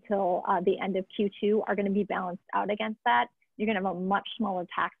have until the end of Q2 are going to be balanced out against that. You're going to have a much smaller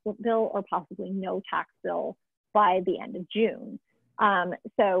tax bill or possibly no tax bill by the end of June.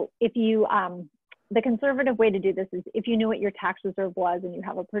 So if you, the conservative way to do this is if you knew what your tax reserve was and you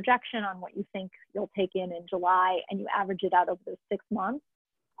have a projection on what you think you'll take in July and you average it out over those 6 months,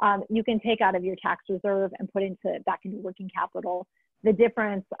 you can take out of your tax reserve and put back into working capital the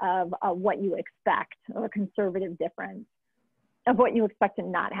difference of what you expect, or a conservative difference of what you expect to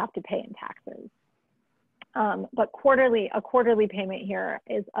not have to pay in taxes. But a quarterly payment here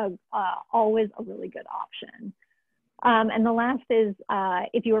is always a really good option. And the last is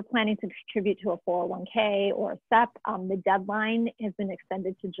if you were planning to contribute to a 401k or a SEP, the deadline has been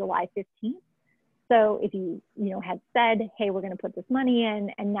extended to July 15th. So if you had said, hey, we're going to put this money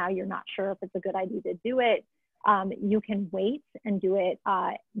in, and now you're not sure if it's a good idea to do it, you can wait and do it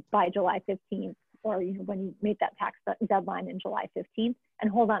by July 15th, or when you make that tax deadline in July 15th,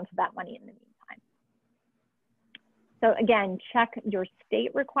 and hold on to that money in the meantime. So again, check your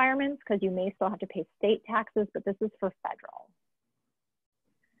state requirements because you may still have to pay state taxes, but this is for federal.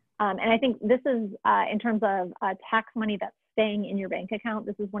 And I think this is in terms of tax money that's staying in your bank account.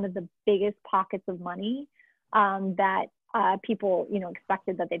 This is one of the biggest pockets of money that people,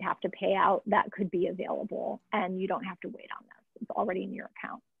 expected that they'd have to pay out that could be available, and you don't have to wait on this. It's already in your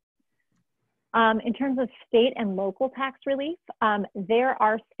account. In terms of state and local tax relief, there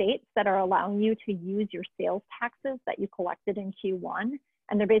are states that are allowing you to use your sales taxes that you collected in Q1,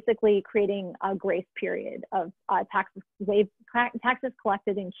 and they're basically creating a grace period of taxes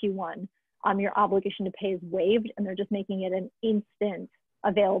collected in Q1. Your obligation to pay is waived, and they're just making it an instant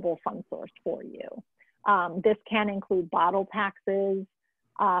available fund source for you. This can include bottle taxes,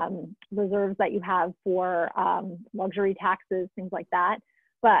 reserves that you have for luxury taxes, things like that.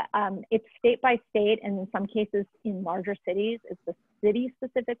 But it's state by state, and in some cases in larger cities, it's the city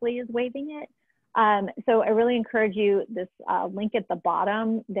specifically is waiving it. So I really encourage you, this link at the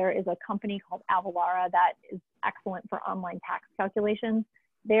bottom, there is a company called Avalara that is excellent for online tax calculations.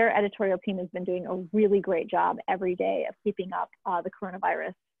 Their editorial team has been doing a really great job every day of keeping up the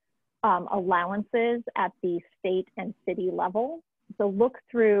coronavirus allowances at the state and city level. So look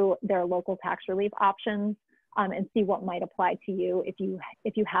through their local tax relief options and see what might apply to you if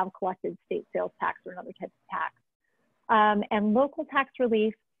you have collected state sales tax or another type of tax. And local tax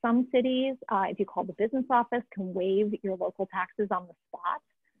relief, some cities, if you call the business office, can waive your local taxes on the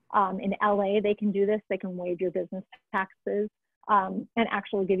spot. In LA, they can do this. They can waive your business taxes and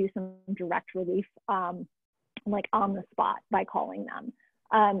actually give you some direct relief like on the spot by calling them.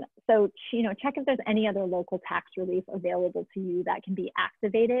 So, check if there's any other local tax relief available to you that can be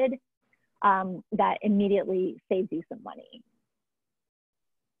activated that immediately saves you some money.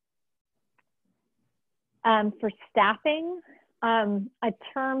 For staffing, a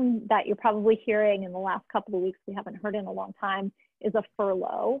term that you're probably hearing in the last couple of weeks, we haven't heard in a long time, is a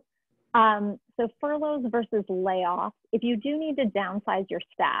furlough. So furloughs versus layoffs, if you do need to downsize your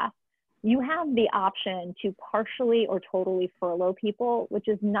staff, you have the option to partially or totally furlough people, which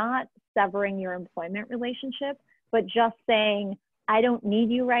is not severing your employment relationship, but just saying, I don't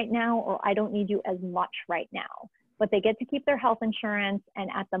need you right now, or I don't need you as much right now. But they get to keep their health insurance, and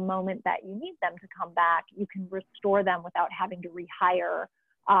at the moment that you need them to come back, you can restore them without having to rehire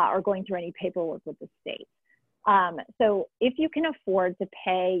or going through any paperwork with the state. So if you can afford to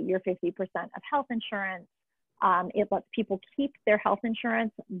pay your 50% of health insurance, it lets people keep their health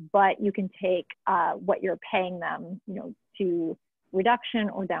insurance, but you can take what you're paying them, to reduction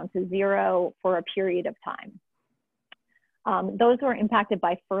or down to zero for a period of time. Those who are impacted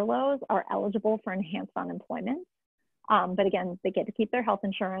by furloughs are eligible for enhanced unemployment. But again, they get to keep their health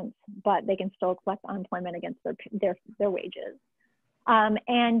insurance, but they can still collect unemployment against their wages.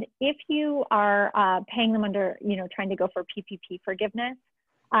 And if you are paying them under, trying to go for PPP forgiveness,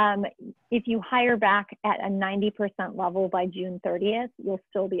 if you hire back at a 90% level by June 30th, you'll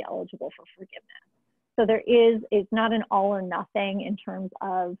still be eligible for forgiveness. So it's not an all or nothing in terms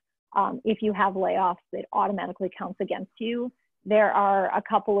of if you have layoffs, it automatically counts against you. There are a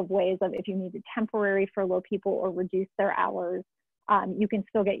couple of ways of if you need to temporary furlough people or reduce their hours, you can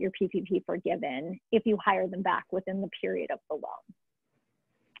still get your PPP forgiven if you hire them back within the period of the loan.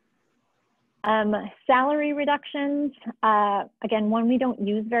 Salary reductions, again, one we don't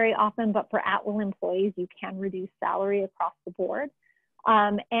use very often, but for at-will employees, you can reduce salary across the board.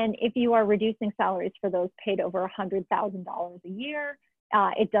 And if you are reducing salaries for those paid over $100,000 a year,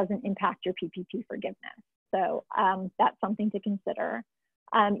 it doesn't impact your PPP forgiveness. So that's something to consider.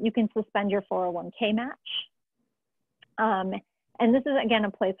 You can suspend your 401k match. And this is, again,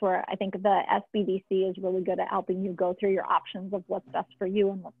 a place where I think the SBDC is really good at helping you go through your options of what's best for you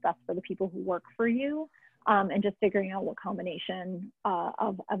and what's best for the people who work for you, and just figuring out what combination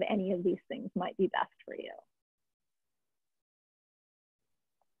of any of these things might be best for you.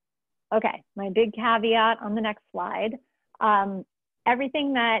 Okay, my big caveat on the next slide.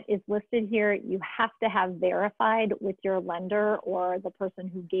 Everything that is listed here, you have to have verified with your lender or the person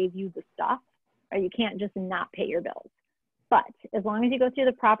who gave you the stuff, or you can't just not pay your bills. But as long as you go through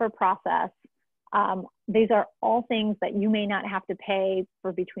the proper process, these are all things that you may not have to pay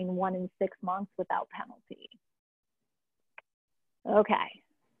for between 1 and 6 months without penalty. Okay,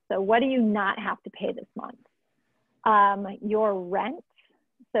 so what do you not have to pay this month? Your rent.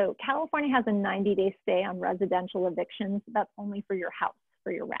 So California has a 90-day stay on residential evictions. That's only for your house,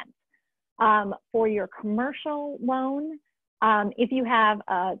 for your rent. For your commercial loan, if you have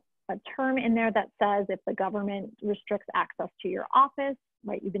a term in there that says if the government restricts access to your office,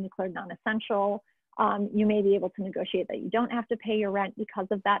 right, you've been declared non-essential, you may be able to negotiate that you don't have to pay your rent because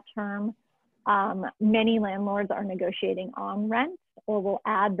of that term. Many landlords are negotiating on rent or will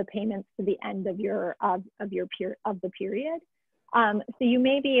add the payments to the end of the period. So you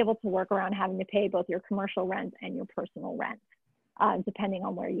may be able to work around having to pay both your commercial rent and your personal rent, depending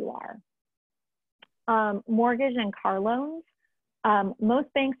on where you are. Mortgage and car loans.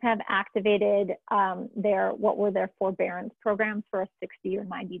 Most banks have activated what were their forbearance programs for a 60 or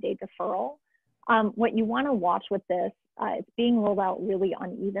 90-day deferral. What you want to watch with this, it's being rolled out really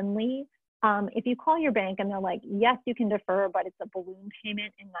unevenly. If you call your bank and they're like, yes, you can defer, but it's a balloon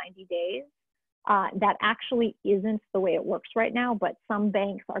payment in 90 days, that actually isn't the way it works right now, but some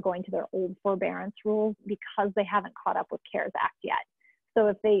banks are going to their old forbearance rules because they haven't caught up with CARES Act yet. So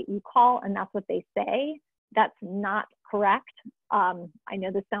if you call and that's what they say, that's not correct. I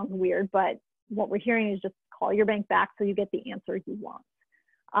know this sounds weird, but what we're hearing is just call your bank back so you get the answer you want.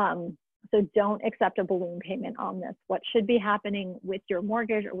 So don't accept a balloon payment on this. What should be happening with your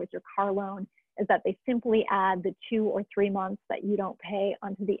mortgage or with your car loan is that they simply add the 2 or 3 months that you don't pay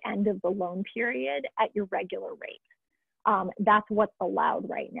onto the end of the loan period at your regular rate. That's what's allowed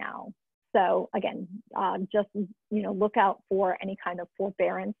right now. So again, just look out for any kind of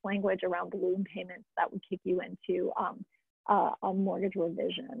forbearance language around balloon payments that would kick you into a mortgage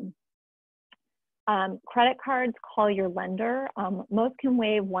revision. Credit cards, call your lender. Most can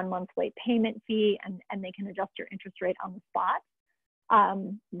waive 1 month late payment fee and they can adjust your interest rate on the spot.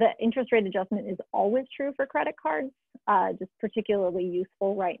 The interest rate adjustment is always true for credit cards, just particularly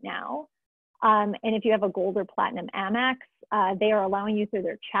useful right now. And if you have a Gold or Platinum Amex, they are allowing you through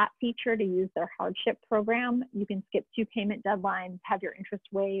their chat feature to use their hardship program. You can skip 2 payment deadlines, have your interest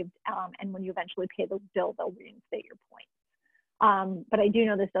waived, and when you eventually pay the bill, they'll reinstate your points. But I do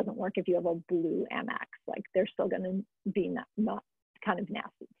know this doesn't work if you have a blue Amex. Like, they're still going to be not kind of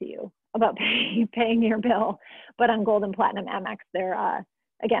nasty to you about paying your bill. But on Gold and Platinum Amex, they're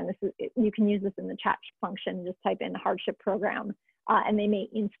again, you can use this in the chat function. Just type in hardship program, and they may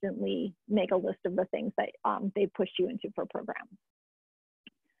instantly make a list of the things that they pushed you into for programs.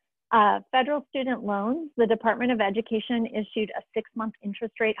 Federal student loans, the Department of Education issued a 6-month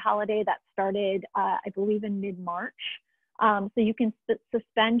interest rate holiday that started, I believe, in mid-March. So you can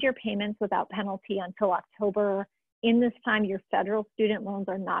suspend your payments without penalty until October. In this time, your federal student loans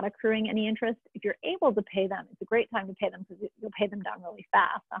are not accruing any interest. If you're able to pay them, it's a great time to pay them because you'll pay them down really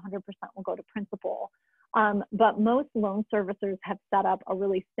fast. 100% will go to principal. But most loan servicers have set up a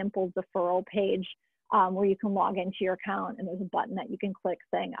really simple deferral page where you can log into your account and there's a button that you can click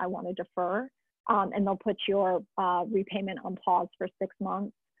saying, I want to defer. And they'll put your repayment on pause for 6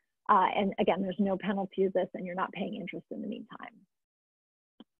 months. And again, there's no penalty to this and you're not paying interest in the meantime.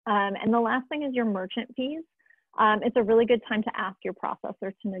 And the last thing is your merchant fees. It's a really good time to ask your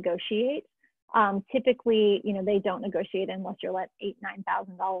processor to negotiate. Typically, they don't negotiate unless you're at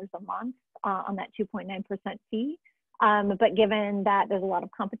 $8,000–9,000 a month on that 2.9% fee. But given that there's a lot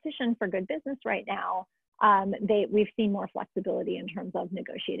of competition for good business right now, we've seen more flexibility in terms of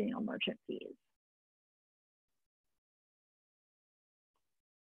negotiating on merchant fees.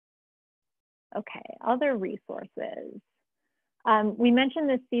 Okay, other resources. We mentioned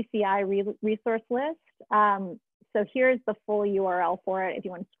the CCI resource list. So here's the full URL for it if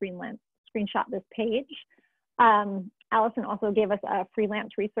you want to screenshot this page. Allison also gave us a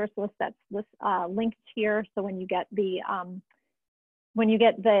freelance resource list that's linked here. So when you get the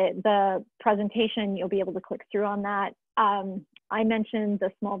presentation, you'll be able to click through on that. I mentioned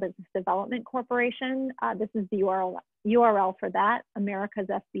the Small Business Development Corporation. This is the URL for that,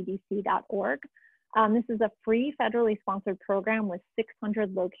 americasfbdc.org. This is a free federally sponsored program with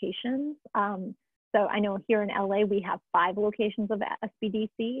 600 locations. So I know here in LA, we have 5 locations of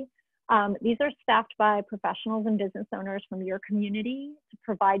SBDC. These are staffed by professionals and business owners from your community to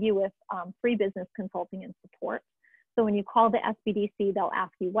provide you with free business consulting and support. So when you call the SBDC, they'll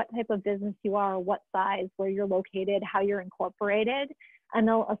ask you what type of business you are, what size, where you're located, how you're incorporated, and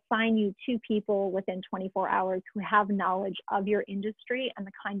they'll assign you 2 people within 24 hours who have knowledge of your industry and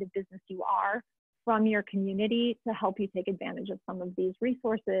the kind of business you are from your community to help you take advantage of some of these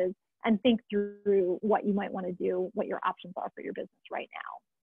resources and think through what you might want to do, what your options are for your business right now.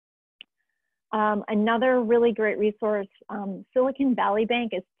 Another really great resource, Silicon Valley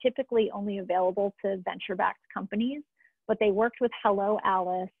Bank is typically only available to venture-backed companies, but they worked with Hello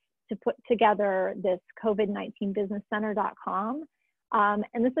Alice to put together this COVID-19businesscenter.com.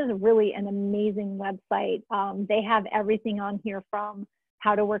 And this is really an amazing website. They have everything on here from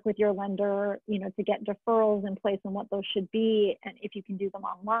how to work with your lender, to get deferrals in place and what those should be, and if you can do them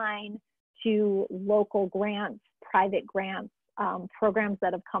online, to local grants, private grants, programs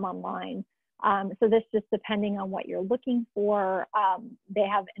that have come online. So this just depending on what you're looking for, they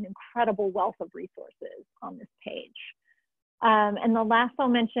have an incredible wealth of resources on this page. And the last I'll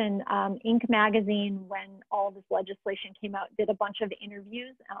mention, Inc. magazine, when all this legislation came out, did a bunch of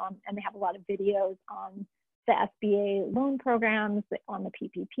interviews, and they have a lot of videos on the SBA loan programs, on the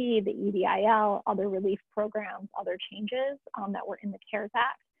PPP, the EDIL, other relief programs, other changes that were in the CARES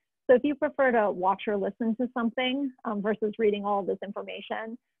Act. So if you prefer to watch or listen to something versus reading all of this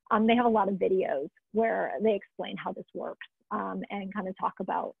information, they have a lot of videos where they explain how this works and kind of talk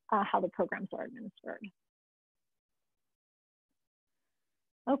about how the programs are administered.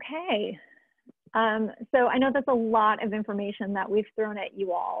 Okay, so I know that's a lot of information that we've thrown at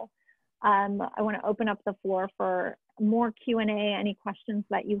you all. I want to open up the floor for more Q&A, any questions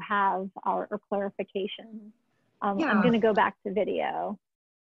that you have or clarifications. Yeah. I'm going to go back to video.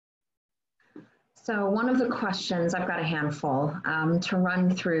 So one of the questions, I've got a handful to run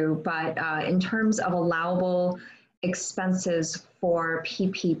through, but in terms of allowable expenses for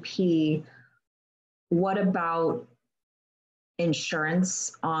PPP, what about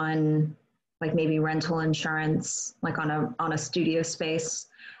insurance on, like maybe rental insurance, like on a studio space?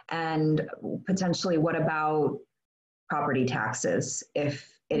 And potentially what about property taxes if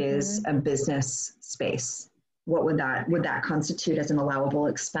it is a business space? What would that constitute as an allowable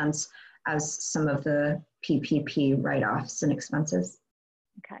expense as some of the PPP write-offs and expenses?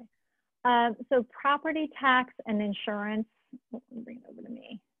 Okay, so property tax and insurance, let me bring it over to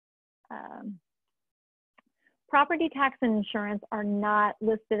me. property tax and insurance are not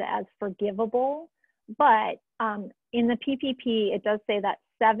listed as forgivable, but in the PPP, it does say that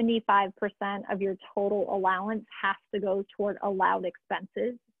 75% of your total allowance has to go toward allowed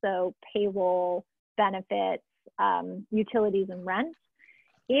expenses. So payroll, benefits, utilities, and rent.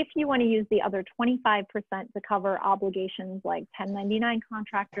 If you want to use the other 25% to cover obligations like 1099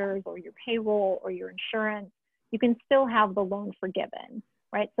 contractors or your payroll or your insurance, you can still have the loan forgiven,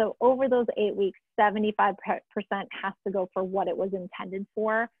 right? So over those 8 weeks, 75% has to go for what it was intended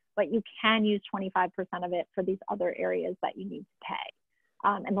for, but you can use 25% of it for these other areas that you need to pay,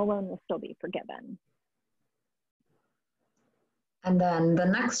 and the loan will still be forgiven. And then the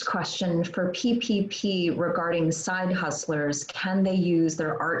next question for PPP regarding side hustlers, can they use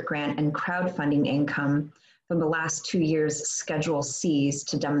their art grant and crowdfunding income from the last 2 years' Schedule Cs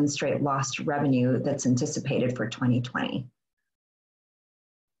to demonstrate lost revenue that's anticipated for 2020?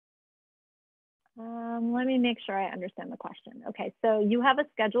 Let me make sure I understand the question. Okay, so you have a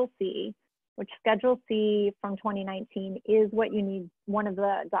Schedule C, which Schedule C from 2019 is what you need, one of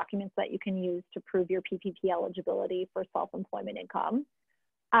the documents that you can use to prove your PPP eligibility for self-employment income.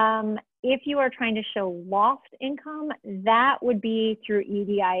 If you are trying to show lost income, that would be through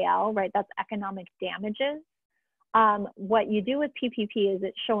EDIL, right? That's economic damages. What you do with PPP is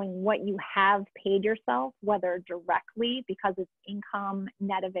it's showing what you have paid yourself, whether directly because it's income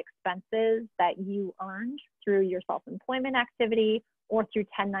net of expenses that you earned through your self-employment activity or through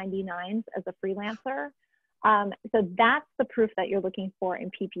 1099s as a freelancer. So that's the proof that you're looking for in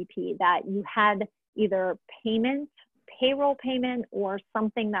PPP, that you had either payment, payroll payment, or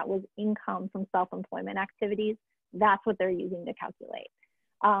something that was income from self-employment activities. That's what they're using to calculate.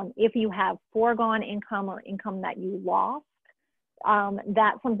 If you have foregone income or income that you lost,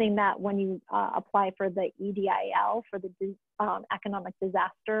 that's something that when you apply for the EDIL, for the economic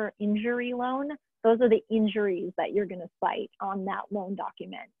disaster injury loan, those are the injuries that you're going to cite on that loan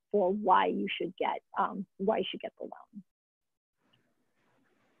document for why you should get the loan.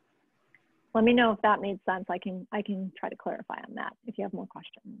 Let me know if that made sense. I can try to clarify on that if you have more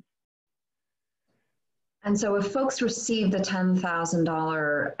questions. And so if folks receive the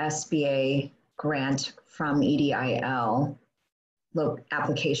 $10,000 SBA grant from EDIL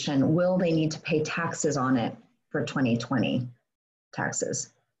application, will they need to pay taxes on it for 2020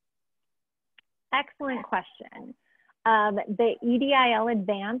 taxes? Excellent question. The EDIL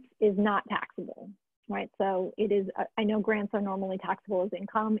advance is not taxable, right? So it is, I know grants are normally taxable as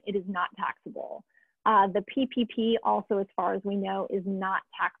income. It is not taxable. The PPP also, as far as we know, is not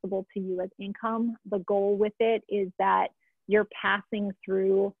taxable to you as income. The goal with it is that you're passing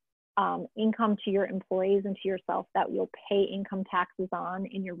through income to your employees and to yourself that you'll pay income taxes on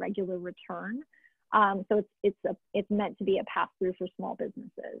in your regular return. So it's meant to be a pass-through for small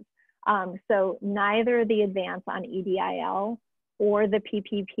businesses. So neither the advance on EDIL or the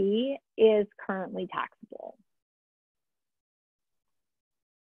PPP is currently taxable.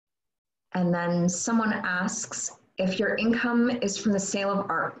 And then someone asks, if your income is from the sale of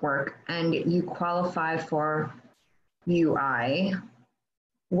artwork and you qualify for UI,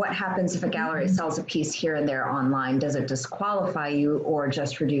 what happens if a gallery sells a piece here and there online? Does it disqualify you or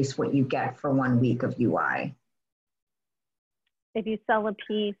just reduce what you get for 1 week of UI? If you sell a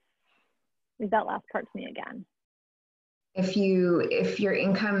piece, read that last part to me again. If your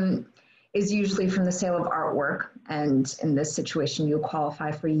income is usually from the sale of artwork, and in this situation you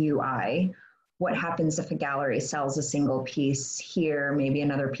qualify for UI, what happens if a gallery sells a single piece here, maybe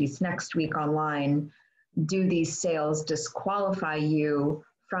another piece next week online? Do these sales disqualify you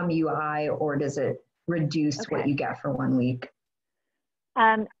from UI, or does it reduce what you get for 1 week?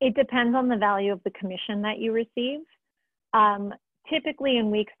 It depends on the value of the commission that you receive. Typically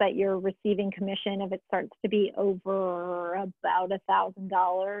in weeks that you're receiving commission, if it starts to be over about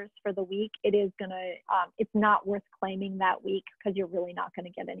 $1,000 for the week, it is gonna, it's not worth claiming that week because you're really not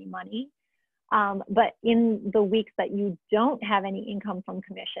gonna get any money. But in the weeks that you don't have any income from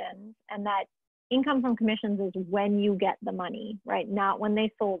commissions, and that income from commissions is when you get the money, right? Not when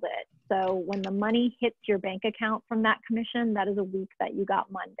they sold it. So when the money hits your bank account from that commission, that is a week that you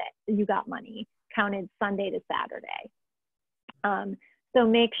got money, counted Sunday to Saturday. So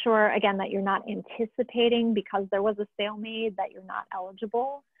make sure, again, that you're not anticipating because there was a sale made that you're not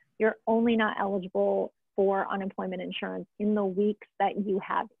eligible. You're only not eligible for unemployment insurance in the weeks that you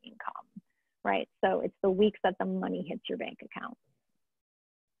have income, right? So it's the weeks that the money hits your bank account.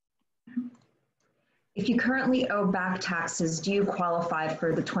 If you currently owe back taxes, do you qualify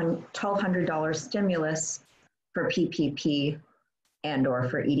for the $1,200 stimulus for PPP and or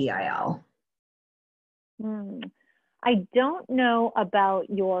for EDIL? I don't know about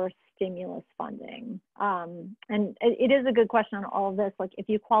your stimulus funding. And it is a good question on all of this. Like if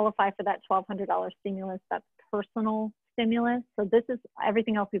you qualify for that $1,200 stimulus, that's personal stimulus. So this is,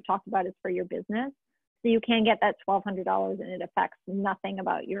 everything else we've talked about is for your business. So you can get that $1,200 and it affects nothing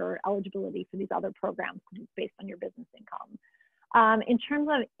about your eligibility for these other programs because it's based on your business income. In terms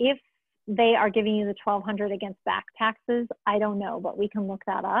of if they are giving you the $1,200 against back taxes, I don't know, but we can look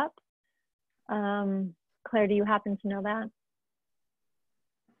that up. Claire, do you happen to know that?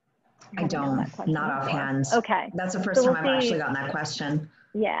 I don't, not offhand. Okay. That's the first time I've actually gotten that question.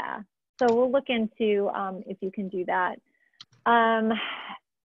 Yeah. So we'll look into if you can do that.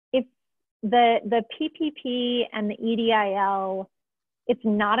 If the PPP and the EDIL, it's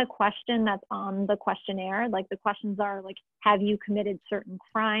not a question that's on the questionnaire. Like the questions are like, have you committed certain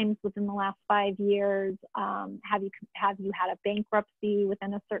crimes within the last 5 years? Have you had a bankruptcy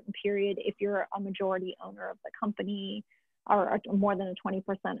within a certain period if you're a majority owner of the company or more than a 20%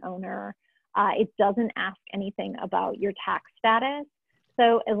 owner? It doesn't ask anything about your tax status.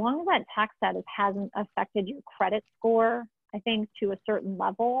 So as long as that tax status hasn't affected your credit score, I think to a certain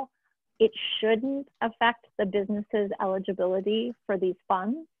level, it shouldn't affect the business's eligibility for these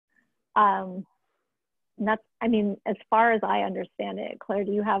funds. And that's, I mean, as far as I understand it, Claire,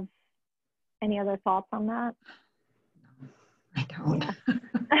 do you have any other thoughts on that? I don't.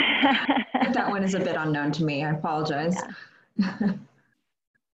 Yeah. That one is a bit unknown to me. I apologize. Yeah.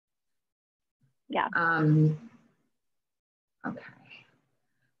 Yeah. Okay.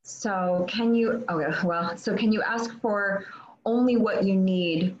 So can you, so can you ask for only what you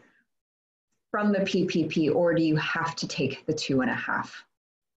need from the PPP, or do you have to take the 2.5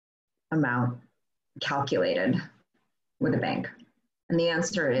 amount calculated with a bank? And the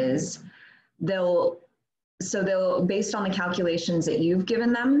answer is they'll, based on the calculations that you've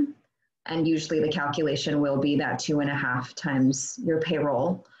given them, and usually the calculation will be that 2.5 times your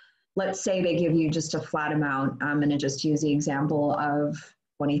payroll. Let's say they give you just a flat amount. I'm gonna just use the example of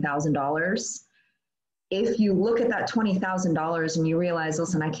 $20,000. If you look at that $20,000 and you realize,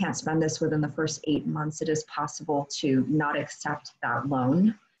 listen, I can't spend this within the first 8 months, it is possible to not accept that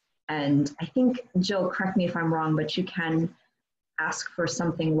loan. And I think, Jill, correct me if I'm wrong, but you can ask for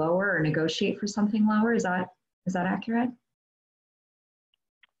something lower or negotiate for something lower. Is that accurate?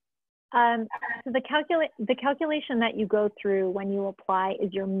 So the calculation that you go through when you apply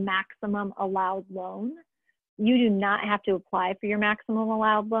is your maximum allowed loan. You do not have to apply for your maximum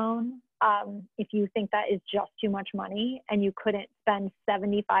allowed loan. If you think that is just too much money and you couldn't spend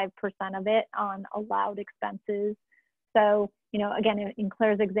 75% of it on allowed expenses. So, you know, again, in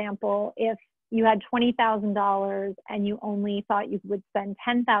Claire's example, if you had $20,000 and you only thought you would spend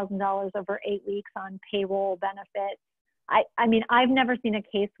 $10,000 over 8 weeks on payroll benefits, I mean, I've never seen a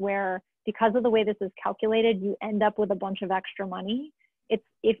case where because of the way this is calculated, you end up with a bunch of extra money. It's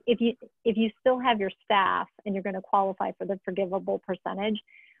if you still have your staff and you're going to qualify for the forgivable percentage,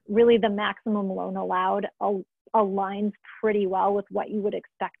 really the maximum loan allowed aligns pretty well with what you would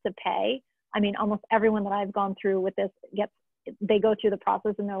expect to pay. I mean, almost everyone that I've gone through with this they go through the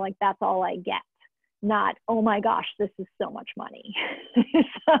process and they're like, that's all I get. Not, oh my gosh, this is so much money.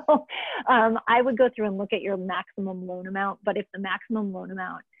 So I would go through and look at your maximum loan amount, but if the maximum loan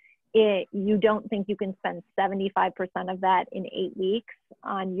amount, you don't think you can spend 75% of that in 8 weeks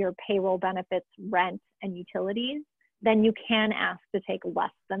on your payroll benefits, rent, and utilities, then you can ask to take less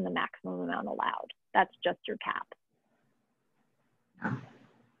than the maximum amount allowed. That's just your cap. Yeah.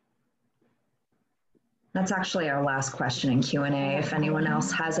 That's actually our last question in Q&A. If anyone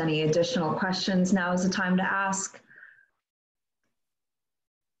else has any additional questions, now is the time to ask.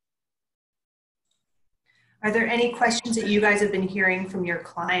 Are there any questions that you guys have been hearing from your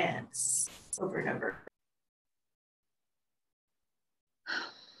clients over and over?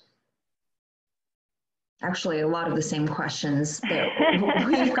 Actually, a lot of the same questions that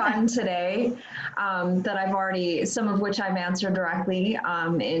we've gotten today that I've already, some of which I've answered directly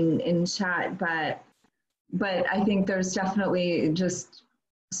in chat, but I think there's definitely just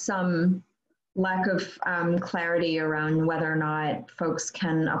some lack of clarity around whether or not folks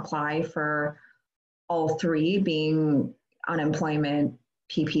can apply for all three, being unemployment,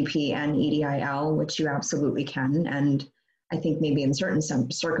 PPP, and EDIL, which you absolutely can. And I think maybe in certain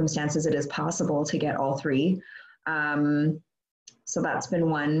circumstances it is possible to get all three. So that's been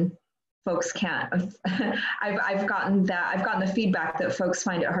one. Folks can't. I've gotten the feedback that folks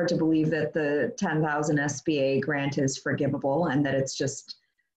find it hard to believe that the 10,000 SBA grant is forgivable, and that it's just,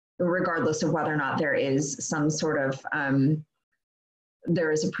 regardless of whether or not there is some sort of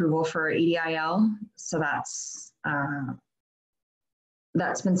there is approval for EDIL. So that's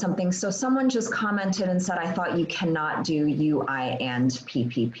been something. So someone just commented and said, I thought you cannot do UI and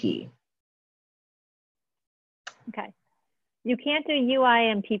PPP. Okay. You can't do UI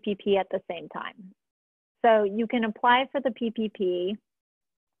and PPP at the same time. So you can apply for the PPP,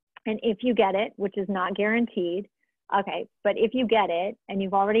 and if you get it, which is not guaranteed, okay, but if you get it and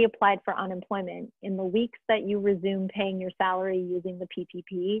you've already applied for unemployment, in the weeks that you resume paying your salary using the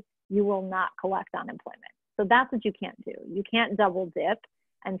PPP, you will not collect unemployment. So that's what you can't do. You can't double dip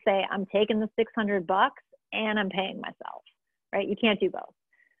and say, I'm taking the $600 and I'm paying myself, right? You can't do both.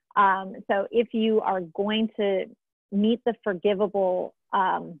 So if you are going to meet the forgivable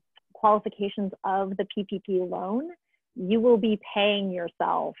qualifications of the PPP loan, you will be paying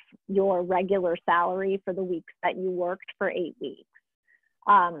yourself your regular salary for the weeks that you worked for 8 weeks.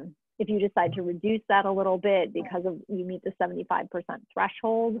 If you decide to reduce that a little bit because of you meet the 75%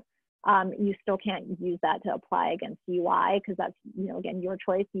 threshold, you still can't use that to apply against UI because that's, you know, again, your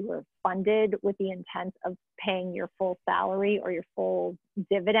choice. You were funded with the intent of paying your full salary or your full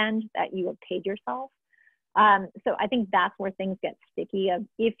dividend that you have paid yourself. So I think that's where things get sticky of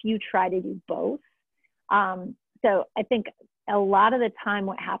if you try to do both. So I think a lot of the time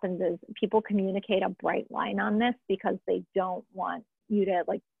what happens is people communicate a bright line on this because they don't want you to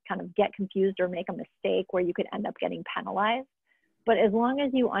like kind of get confused or make a mistake where you could end up getting penalized. But as long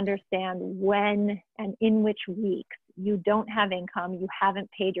as you understand when and in which weeks you don't have income, you haven't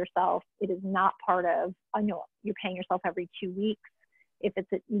paid yourself, it is not part of, you know, you're paying yourself every 2 weeks. If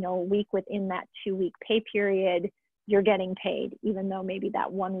it's a, you know, a week within that 2 week pay period, you're getting paid, even though maybe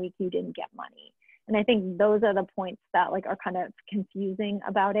that 1 week you didn't get money. And I think those are the points that like are kind of confusing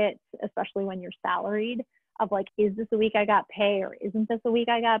about it, especially when you're salaried, of like, is this a week I got pay or isn't this a week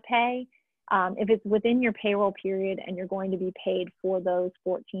I got pay? If it's within your payroll period and you're going to be paid for those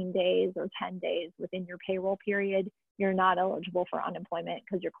 14 days or 10 days within your payroll period, you're not eligible for unemployment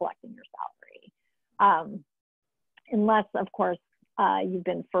because you're collecting your salary. Unless, of course, you've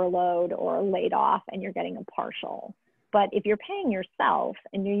been furloughed or laid off and you're getting a partial. But if you're paying yourself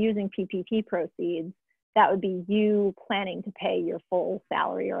and you're using PPP proceeds, that would be you planning to pay your full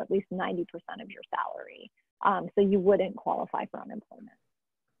salary or at least 90% of your salary. So you wouldn't qualify for unemployment.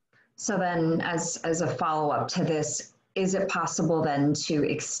 So then as a follow-up to this, is it possible then to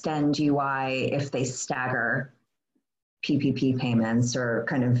extend UI if they stagger PPP payments or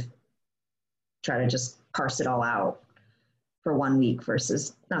kind of try to just parse it all out for 1 week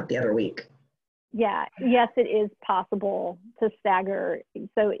versus not the other week? Yeah, yes, it is possible to stagger.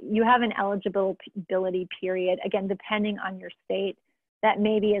 So you have an eligibility period, again, depending on your state, that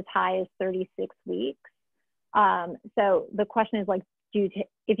may be as high as 36 weeks. So the question is like,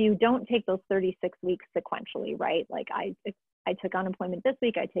 if you don't take those 36 weeks sequentially, right? Like I took unemployment this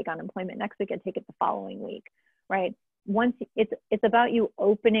week, I take unemployment next week, I take it the following week, right? Once it's about you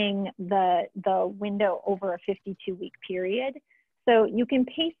opening the window over a 52-week period. So you can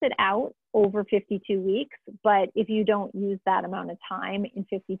pace it out over 52 weeks, but if you don't use that amount of time in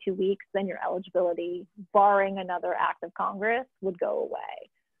 52 weeks, then your eligibility, barring another act of Congress, would go away.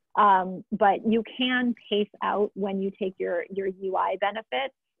 But you can pace out when you take your UI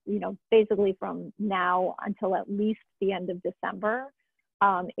benefits, you know, basically from now until at least the end of December,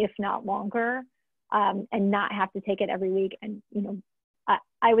 if not longer, and not have to take it every week. And, you know,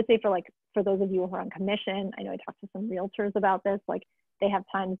 I would say for those of you who are on commission, I know I talked to some realtors about this, like they have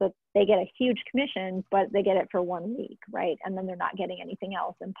times that they get a huge commission, but they get it for 1 week, right? And then they're not getting anything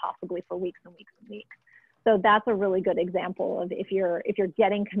else and possibly for weeks and weeks and weeks. So that's a really good example of if you're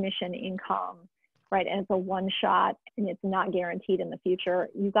getting commission income, right, and it's a one shot and it's not guaranteed in the future,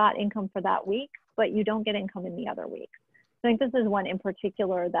 you got income for that week, but you don't get income in the other weeks. So I think this is one in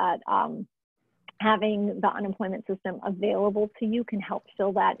particular that having the unemployment system available to you can help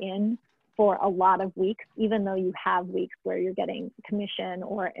fill that in for a lot of weeks, even though you have weeks where you're getting commission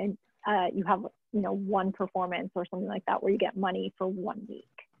or you have, you know, one performance or something like that where you get money for 1 week.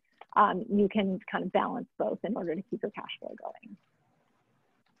 You can kind of balance both in order to keep your cash flow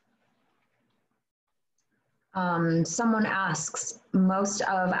going. Someone asks, most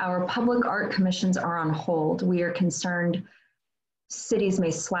of our public art commissions are on hold. We are concerned cities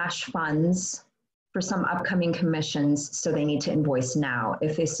may slash funds for some upcoming commissions, so they need to invoice now.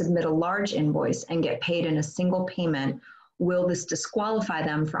 If they submit a large invoice and get paid in a single payment, will this disqualify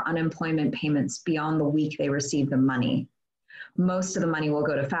them for unemployment payments beyond the week they receive the money? Most of the money will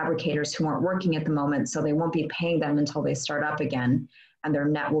go to fabricators who aren't working at the moment, so they won't be paying them until they start up again, and their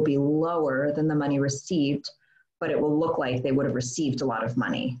net will be lower than the money received, but it will look like they would have received a lot of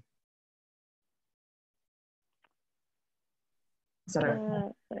money. Is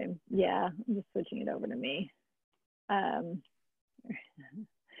that yeah, I'm just switching it over to me. I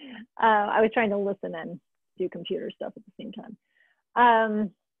was trying to listen and do computer stuff at the same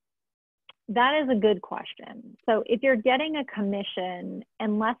time. that is a good question. So if you're getting a commission,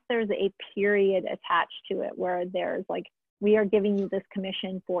 unless there's a period attached to it where there's like, we are giving you this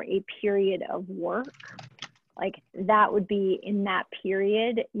commission for a period of work, like that would be in that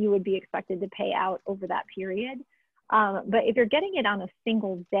period, you would be expected to pay out over that period. But if you're getting it on a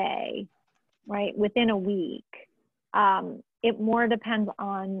single day, right, within a week, it more depends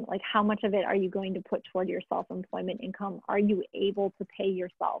on like how much of it are you going to put toward your self-employment income? Are you able to pay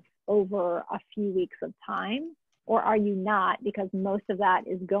yourself over a few weeks of time, or are you not, because most of that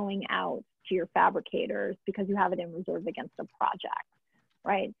is going out to your fabricators because you have it in reserve against a project,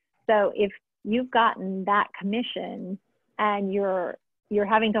 right? So if you've gotten that commission and you're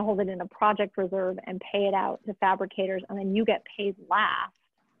having to hold it in a project reserve and pay it out to fabricators, and then you get paid last,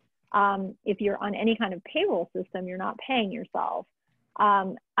 if you're on any kind of payroll system, you're not paying yourself.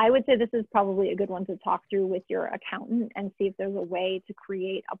 I would say this is probably a good one to talk through with your accountant and see if there's a way to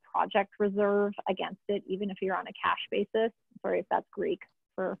create a project reserve against it, even if you're on a cash basis. Sorry if that's Greek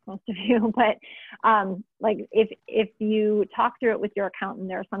for most of you, but like if you talk through it with your accountant,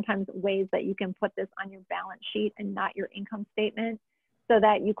 there are sometimes ways that you can put this on your balance sheet and not your income statement, so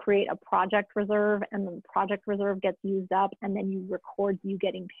that you create a project reserve and the project reserve gets used up, and then you record you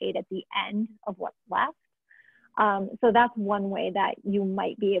getting paid at the end of what's left. So that's one way that you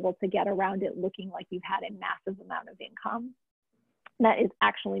might be able to get around it looking like you've had a massive amount of income that is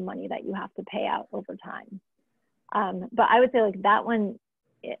actually money that you have to pay out over time. But I would say like that one,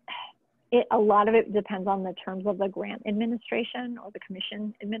 a lot of it depends on the terms of the grant administration or the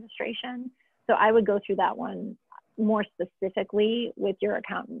commission administration. So I would go through that one more specifically with your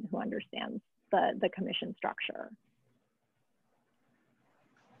accountant who understands the commission structure.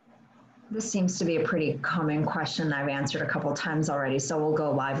 This seems to be a pretty common question I've answered a couple of times already, so we'll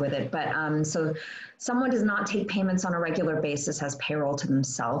go live with it. But so someone does not take payments on a regular basis as payroll to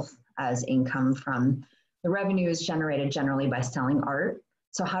themselves as income from the revenues generated generally by selling art.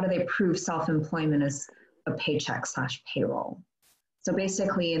 So how do they prove self-employment as a paycheck / payroll? So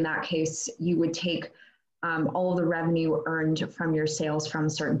basically in that case, you would take all of the revenue earned from your sales from a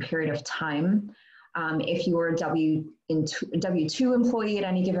certain period of time. If you were a W-2 employee at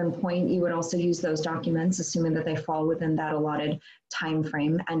any given point, you would also use those documents, assuming that they fall within that allotted time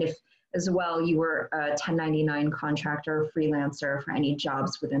frame. And if as well you were a 1099 contractor or freelancer for any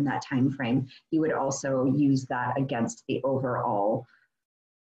jobs within that time frame, you would also use that against the overall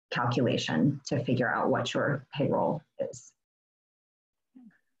calculation to figure out what your payroll is.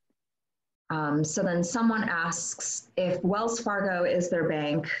 So then someone asks, if Wells Fargo is their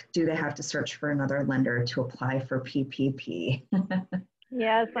bank, do they have to search for another lender to apply for PPP?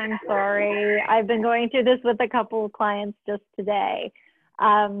 Yes, I'm sorry. I've been going through this with a couple of clients just today.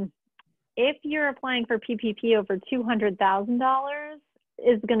 If you're applying for PPP over $200,000,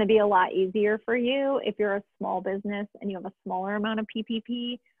 it's going to be a lot easier for you. If you're a small business and you have a smaller amount of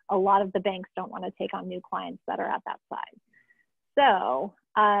PPP, a lot of the banks don't want to take on new clients that are at that size. So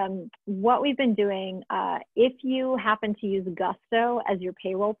what we've been doing, if you happen to use Gusto as your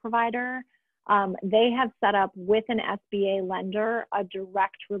payroll provider, they have set up with an SBA lender a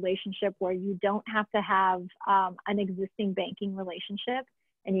direct relationship where you don't have to have an existing banking relationship.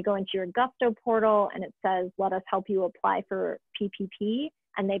 And you go into your Gusto portal and it says, let us help you apply for PPP.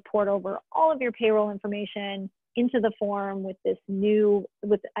 And they port over all of your payroll information into the form with this new,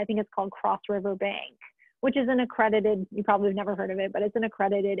 I think it's called Cross River Bank, which is an accredited, you probably have never heard of it, but it's an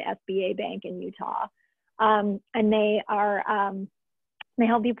accredited SBA bank in Utah. And they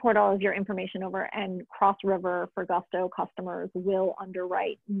help you port all of your information over, and Cross River for Gusto customers will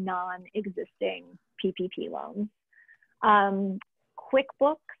underwrite non-existing PPP loans.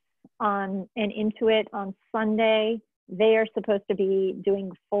 QuickBooks and Intuit on Sunday, they are supposed to be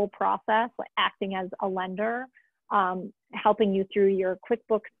doing full process, like acting as a lender, helping you through your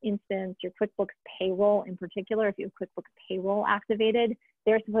QuickBooks instance, your QuickBooks payroll in particular. If you have QuickBooks payroll activated,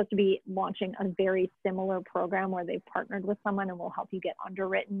 they're supposed to be launching a very similar program where they've partnered with someone and will help you get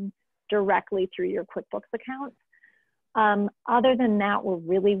underwritten directly through your QuickBooks account. Other than that, we're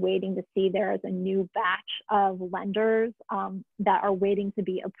really waiting to see. There is a new batch of lenders that are waiting to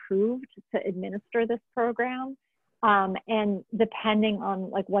be approved to administer this program. And depending on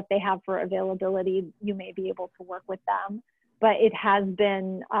like what they have for availability, you may be able to work with them. But it has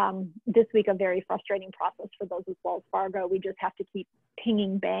been this week a very frustrating process for those with Wells Fargo. We just have to keep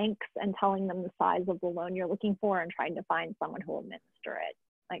pinging banks and telling them the size of the loan you're looking for and trying to find someone who will administer it.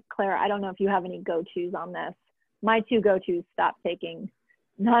 Like Claire, I don't know if you have any go-tos on this. My two go-tos stopped taking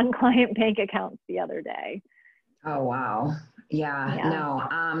non-client bank accounts the other day. Oh, wow. Yeah.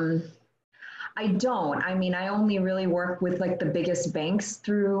 No. I don't. I mean, I only really work with like the biggest banks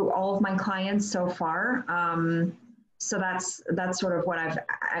through all of my clients so far. So that's sort of what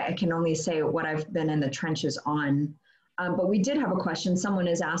I can only say what I've been in the trenches on. But we did have a question. Someone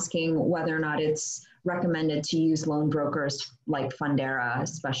is asking whether or not it's recommended to use loan brokers like Fundera,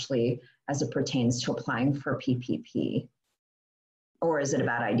 especially as it pertains to applying for PPP. Or is it a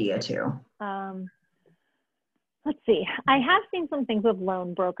bad idea too? Let's see. I have seen some things with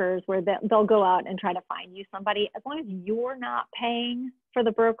loan brokers where they'll go out and try to find you somebody. As long as you're not paying for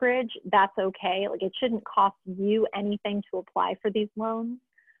the brokerage, that's okay. Like, it shouldn't cost you anything to apply for these loans.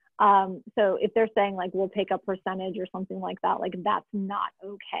 So if they're saying like, we'll take a percentage or something like that, like that's not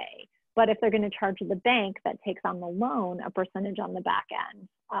okay. But if they're going to charge the bank that takes on the loan a percentage on the back end,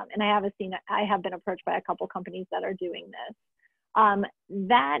 and I have been approached by a couple companies that are doing this,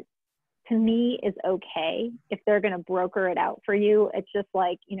 that to me is okay. If they're going to broker it out for you, it's just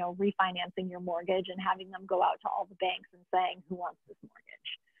like, you know, refinancing your mortgage and having them go out to all the banks and saying, who wants this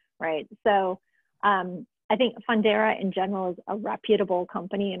mortgage, right? So I think Fundera in general is a reputable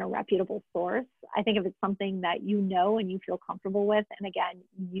company and a reputable source. I think if it's something that you know and you feel comfortable with, and again,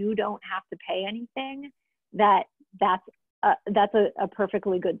 you don't have to pay anything, that's a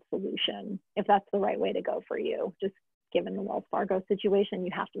perfectly good solution if that's the right way to go for you. Just given the Wells Fargo situation,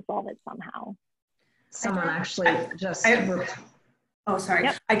 you have to solve it somehow. Someone actually just... Oh, sorry.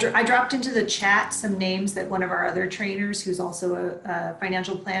 Yep. I dropped into the chat some names that one of our other trainers, who's also a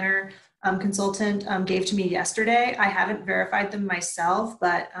financial planner consultant, gave to me yesterday. I haven't verified them myself,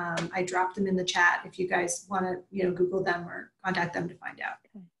 but I dropped them in the chat if you guys want to, you know, Google them or contact them to find out.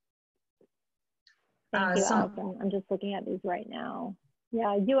 Thank you, Allison. I'm just looking at these right now.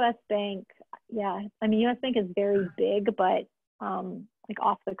 Yeah, U.S. Bank. Yeah, I mean, U.S. Bank is very big, but like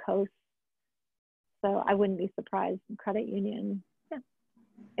off the coast. So I wouldn't be surprised. Credit union. Yeah,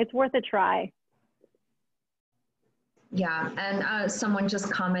 it's worth a try. Yeah, and someone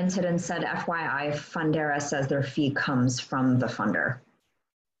just commented and said, FYI, Fundera says their fee comes from the funder.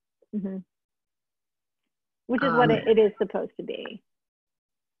 Mm-hmm. Which is what it is supposed to be.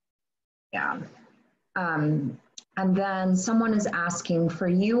 Yeah. And then someone is asking for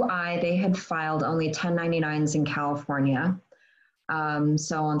UI, they had filed only 1099s in California.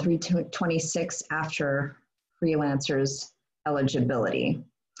 So on 326 after freelancers eligibility.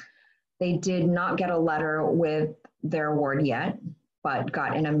 They did not get a letter with their award yet, but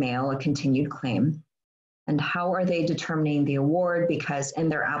got in a mail a continued claim. And how are they determining the award? Because in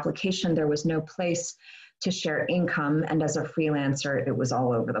their application, there was no place to share income. And as a freelancer, it was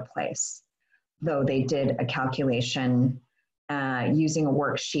all over the place. Though they did a calculation using a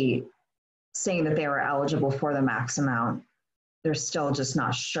worksheet saying that they were eligible for the max amount, they're still just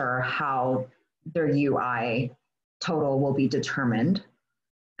not sure how their UI total will be determined.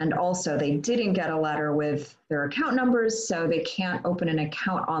 And also they didn't get a letter with their account numbers, so they can't open an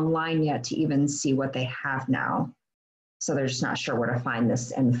account online yet to even see what they have now. So they're just not sure where to find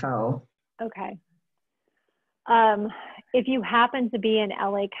this info. Okay. If you happen to be in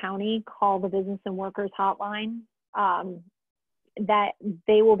LA County, call the Business and Workers Hotline. That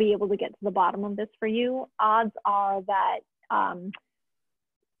they will be able to get to the bottom of this for you. Odds are that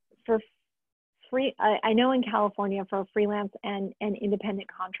for free, I know in California for a freelance and an independent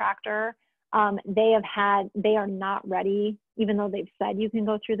contractor, they are not ready, even though they've said you can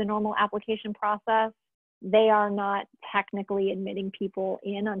go through the normal application process. They are not technically admitting people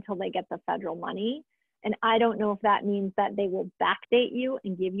in until they get the federal money. And I don't know if that means that they will backdate you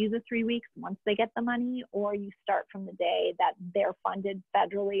and give you the 3 weeks once they get the money, or you start from the day that they're funded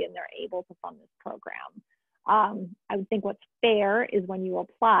federally and they're able to fund this program. I would think what's fair is when you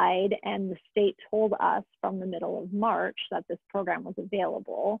applied and the state told us from the middle of March that this program was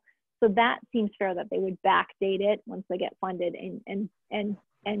available. So that seems fair that they would backdate it once they get funded and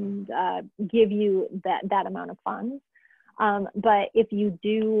give you that amount of funds. But if you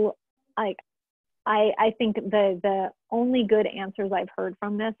do, like, I think the only good answers I've heard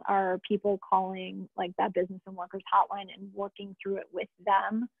from this are people calling like that Business and Workers Hotline and working through it with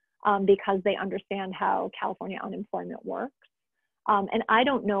them because they understand how California unemployment works. And I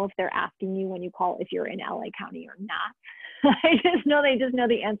don't know if they're asking you when you call if you're in LA County or not. I just know they just know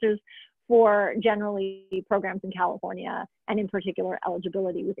the answers for generally programs in California and in particular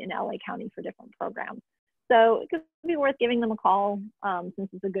eligibility within LA County for different programs. So it could be worth giving them a call since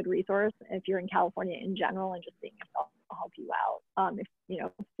it's a good resource if you're in California in general, and just seeing if they'll help you out. If you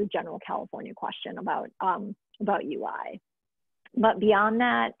know, it's a general California question about UI. But beyond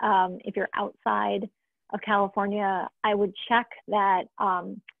that, if you're outside of California, I would check that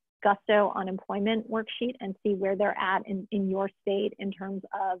Gusto unemployment worksheet and see where they're at in your state in terms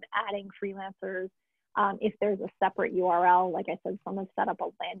of adding freelancers. If there's a separate URL, like I said, some have set up a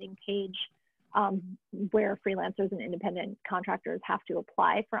landing page where freelancers and independent contractors have to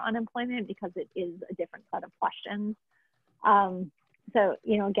apply for unemployment because it is a different set of questions. So,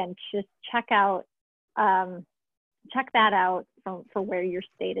 you know, again, just check that out for where your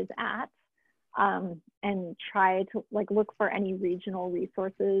state is at, and try to look for any regional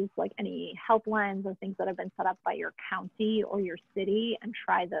resources, like any helplines or things that have been set up by your county or your city, and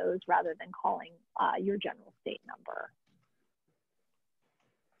try those rather than calling your general state number.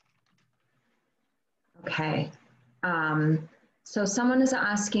 Okay. So someone is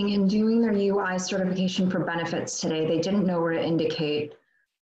asking, in doing their UI certification for benefits today, they didn't know where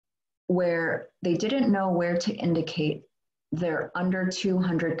to indicate their under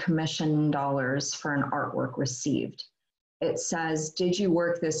 200 commission dollars for an artwork received. It says, did you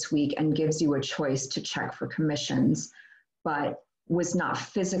work this week, and gives you a choice to check for commissions, but was not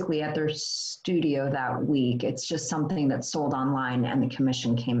physically at their studio that week. It's just something that's sold online and the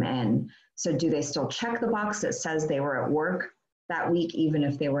commission came in. So do they still check the box that says they were at work that week, even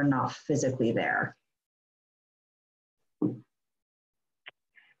if they were not physically there?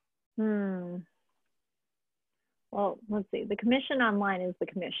 Well, let's see. The commission online is the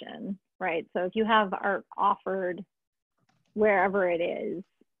commission, right? So if you have art offered wherever it is,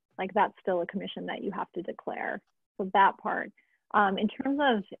 like that's still a commission that you have to declare. So that part. In terms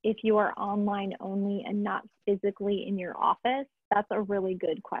of if you are online only and not physically in your office, that's a really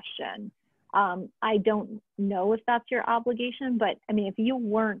good question. I don't know if that's your obligation, but I mean,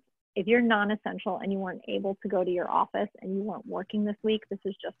 if you're non-essential and you weren't able to go to your office and you weren't working this week, this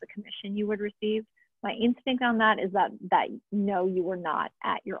is just the commission you would receive. My instinct on that is that no, you were not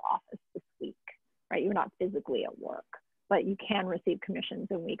at your office this week, right? You're not physically at work, but you can receive commissions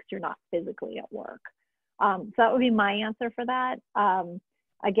in weeks you're not physically at work. So that would be my answer for that.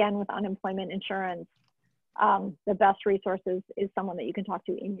 Again, with unemployment insurance, the best resources is someone that you can talk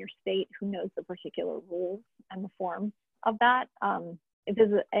to in your state who knows the particular rules and the forms of that. If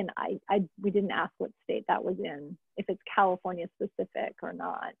there's we didn't ask what state that was in, if it's California specific or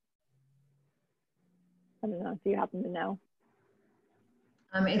not. I don't know, do you happen to know?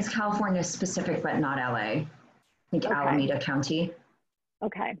 It's California specific, but not LA, like okay. Alameda County.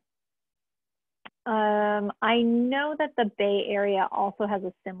 Okay. I know that the Bay Area also has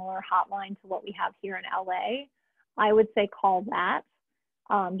a similar hotline to what we have here in LA. I would say call that.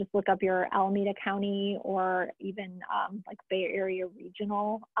 Just look up your Alameda County or even like Bay Area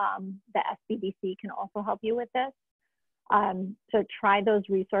Regional. The SBDC can also help you with this. So try those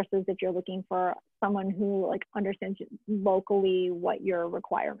resources if you're looking for someone who like understands locally what your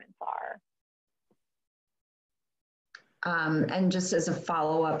requirements are. And just as a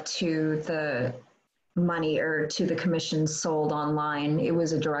follow-up to the money or to the commission sold online, it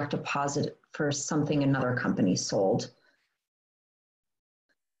was a direct deposit for something another company sold.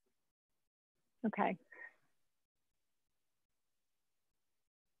 Okay.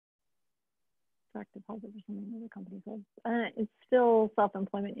 Direct deposit for something another company sold. It's still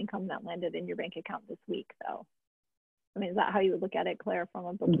self-employment income that landed in your bank account this week, though. I mean, is that how you would look at it, Claire, from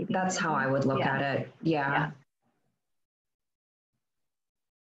a bookkeeping That's standpoint? how I would look at it, yeah.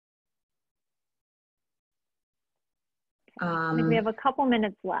 I think we have a couple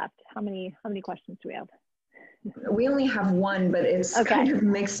minutes left. How many questions do we have? We only have one, but it's kind of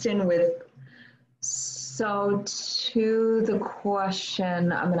mixed in with, so to the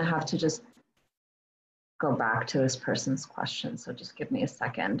question, I'm gonna have to just go back to this person's question. So just give me a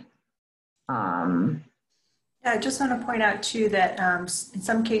second. Yeah, I just want to point out too that in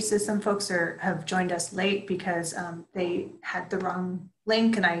some cases, some folks have joined us late because they had the wrong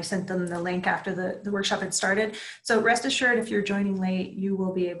link and I sent them the link after the workshop had started. So rest assured, if you're joining late, you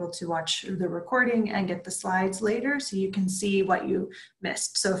will be able to watch the recording and get the slides later so you can see what you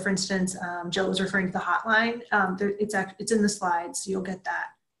missed. So for instance, Jill was referring to the hotline. It's in the slides, so you'll get that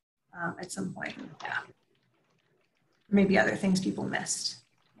at some point. Yeah. Maybe other things people missed.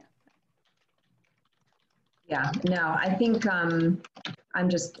 Yeah, no, I think I'm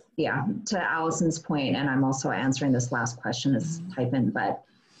just, yeah, to Allison's point, and I'm also answering this last question as type in, but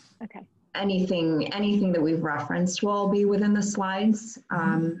anything that we've referenced will be within the slides.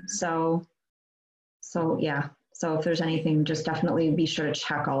 So yeah, so if there's anything, just definitely be sure to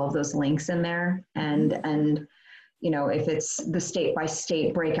check all of those links in there. And you know, if it's the state by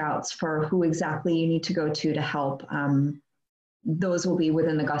state breakouts for who exactly you need to go to help, those will be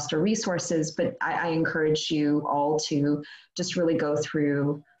within the Gusto resources, but I encourage you all to just really go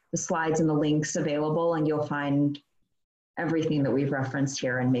through the slides and the links available, and you'll find everything that we've referenced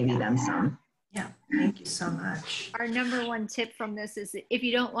here and maybe then some. Yeah, thank you so much. Our number one tip from this is if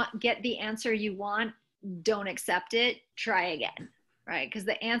you don't get the answer you want, don't accept it, try again, right? Because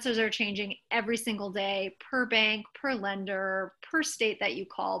the answers are changing every single day per bank, per lender, per state that you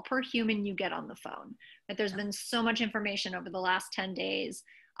call, per human you get on the phone. But there's been so much information over the last 10 days.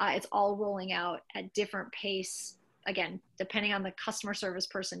 It's all rolling out at different pace. Again, depending on the customer service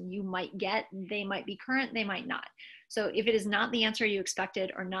person you might get, they might be current, they might not. So if it is not the answer you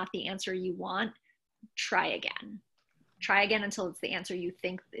expected or not the answer you want, try again. Try again until it's the answer you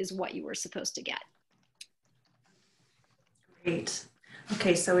think is what you were supposed to get. Great.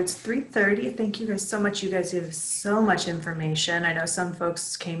 Okay, so it's 3:30. Thank you guys so much. You guys give so much information. I know some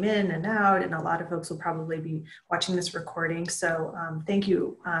folks came in and out, and a lot of folks will probably be watching this recording. So thank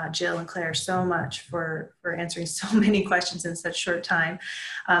you, Jill and Claire, so much for answering so many questions in such short time.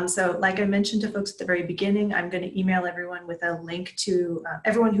 So like I mentioned to folks at the very beginning, I'm going to email everyone with a link to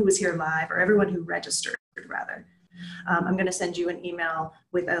everyone who was here live, or everyone who registered, rather. I'm going to send you an email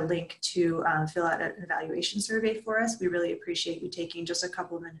with a link to fill out an evaluation survey for us. We really appreciate you taking just a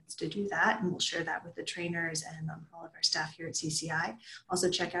couple of minutes to do that, and we'll share that with the trainers and all of our staff here at CCI. Also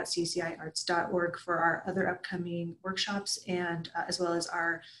check out cciarts.org for our other upcoming workshops, and as well as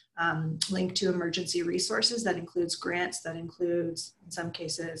our link to emergency resources that includes grants, that includes in some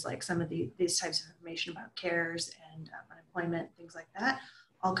cases like some of these types of information about CARES and unemployment, things like that.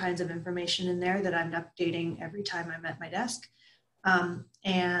 All kinds of information in there that I'm updating every time I'm at my desk.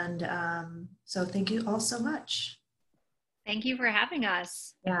 So thank you all so much. Thank you for having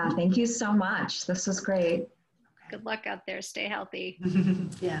us. Yeah, thank you so much. This was great. Okay. Good luck out there. Stay healthy.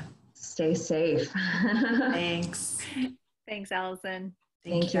 Yeah. Stay safe. Thanks. Thanks, Allison.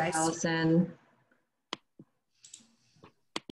 Thank you, Allison.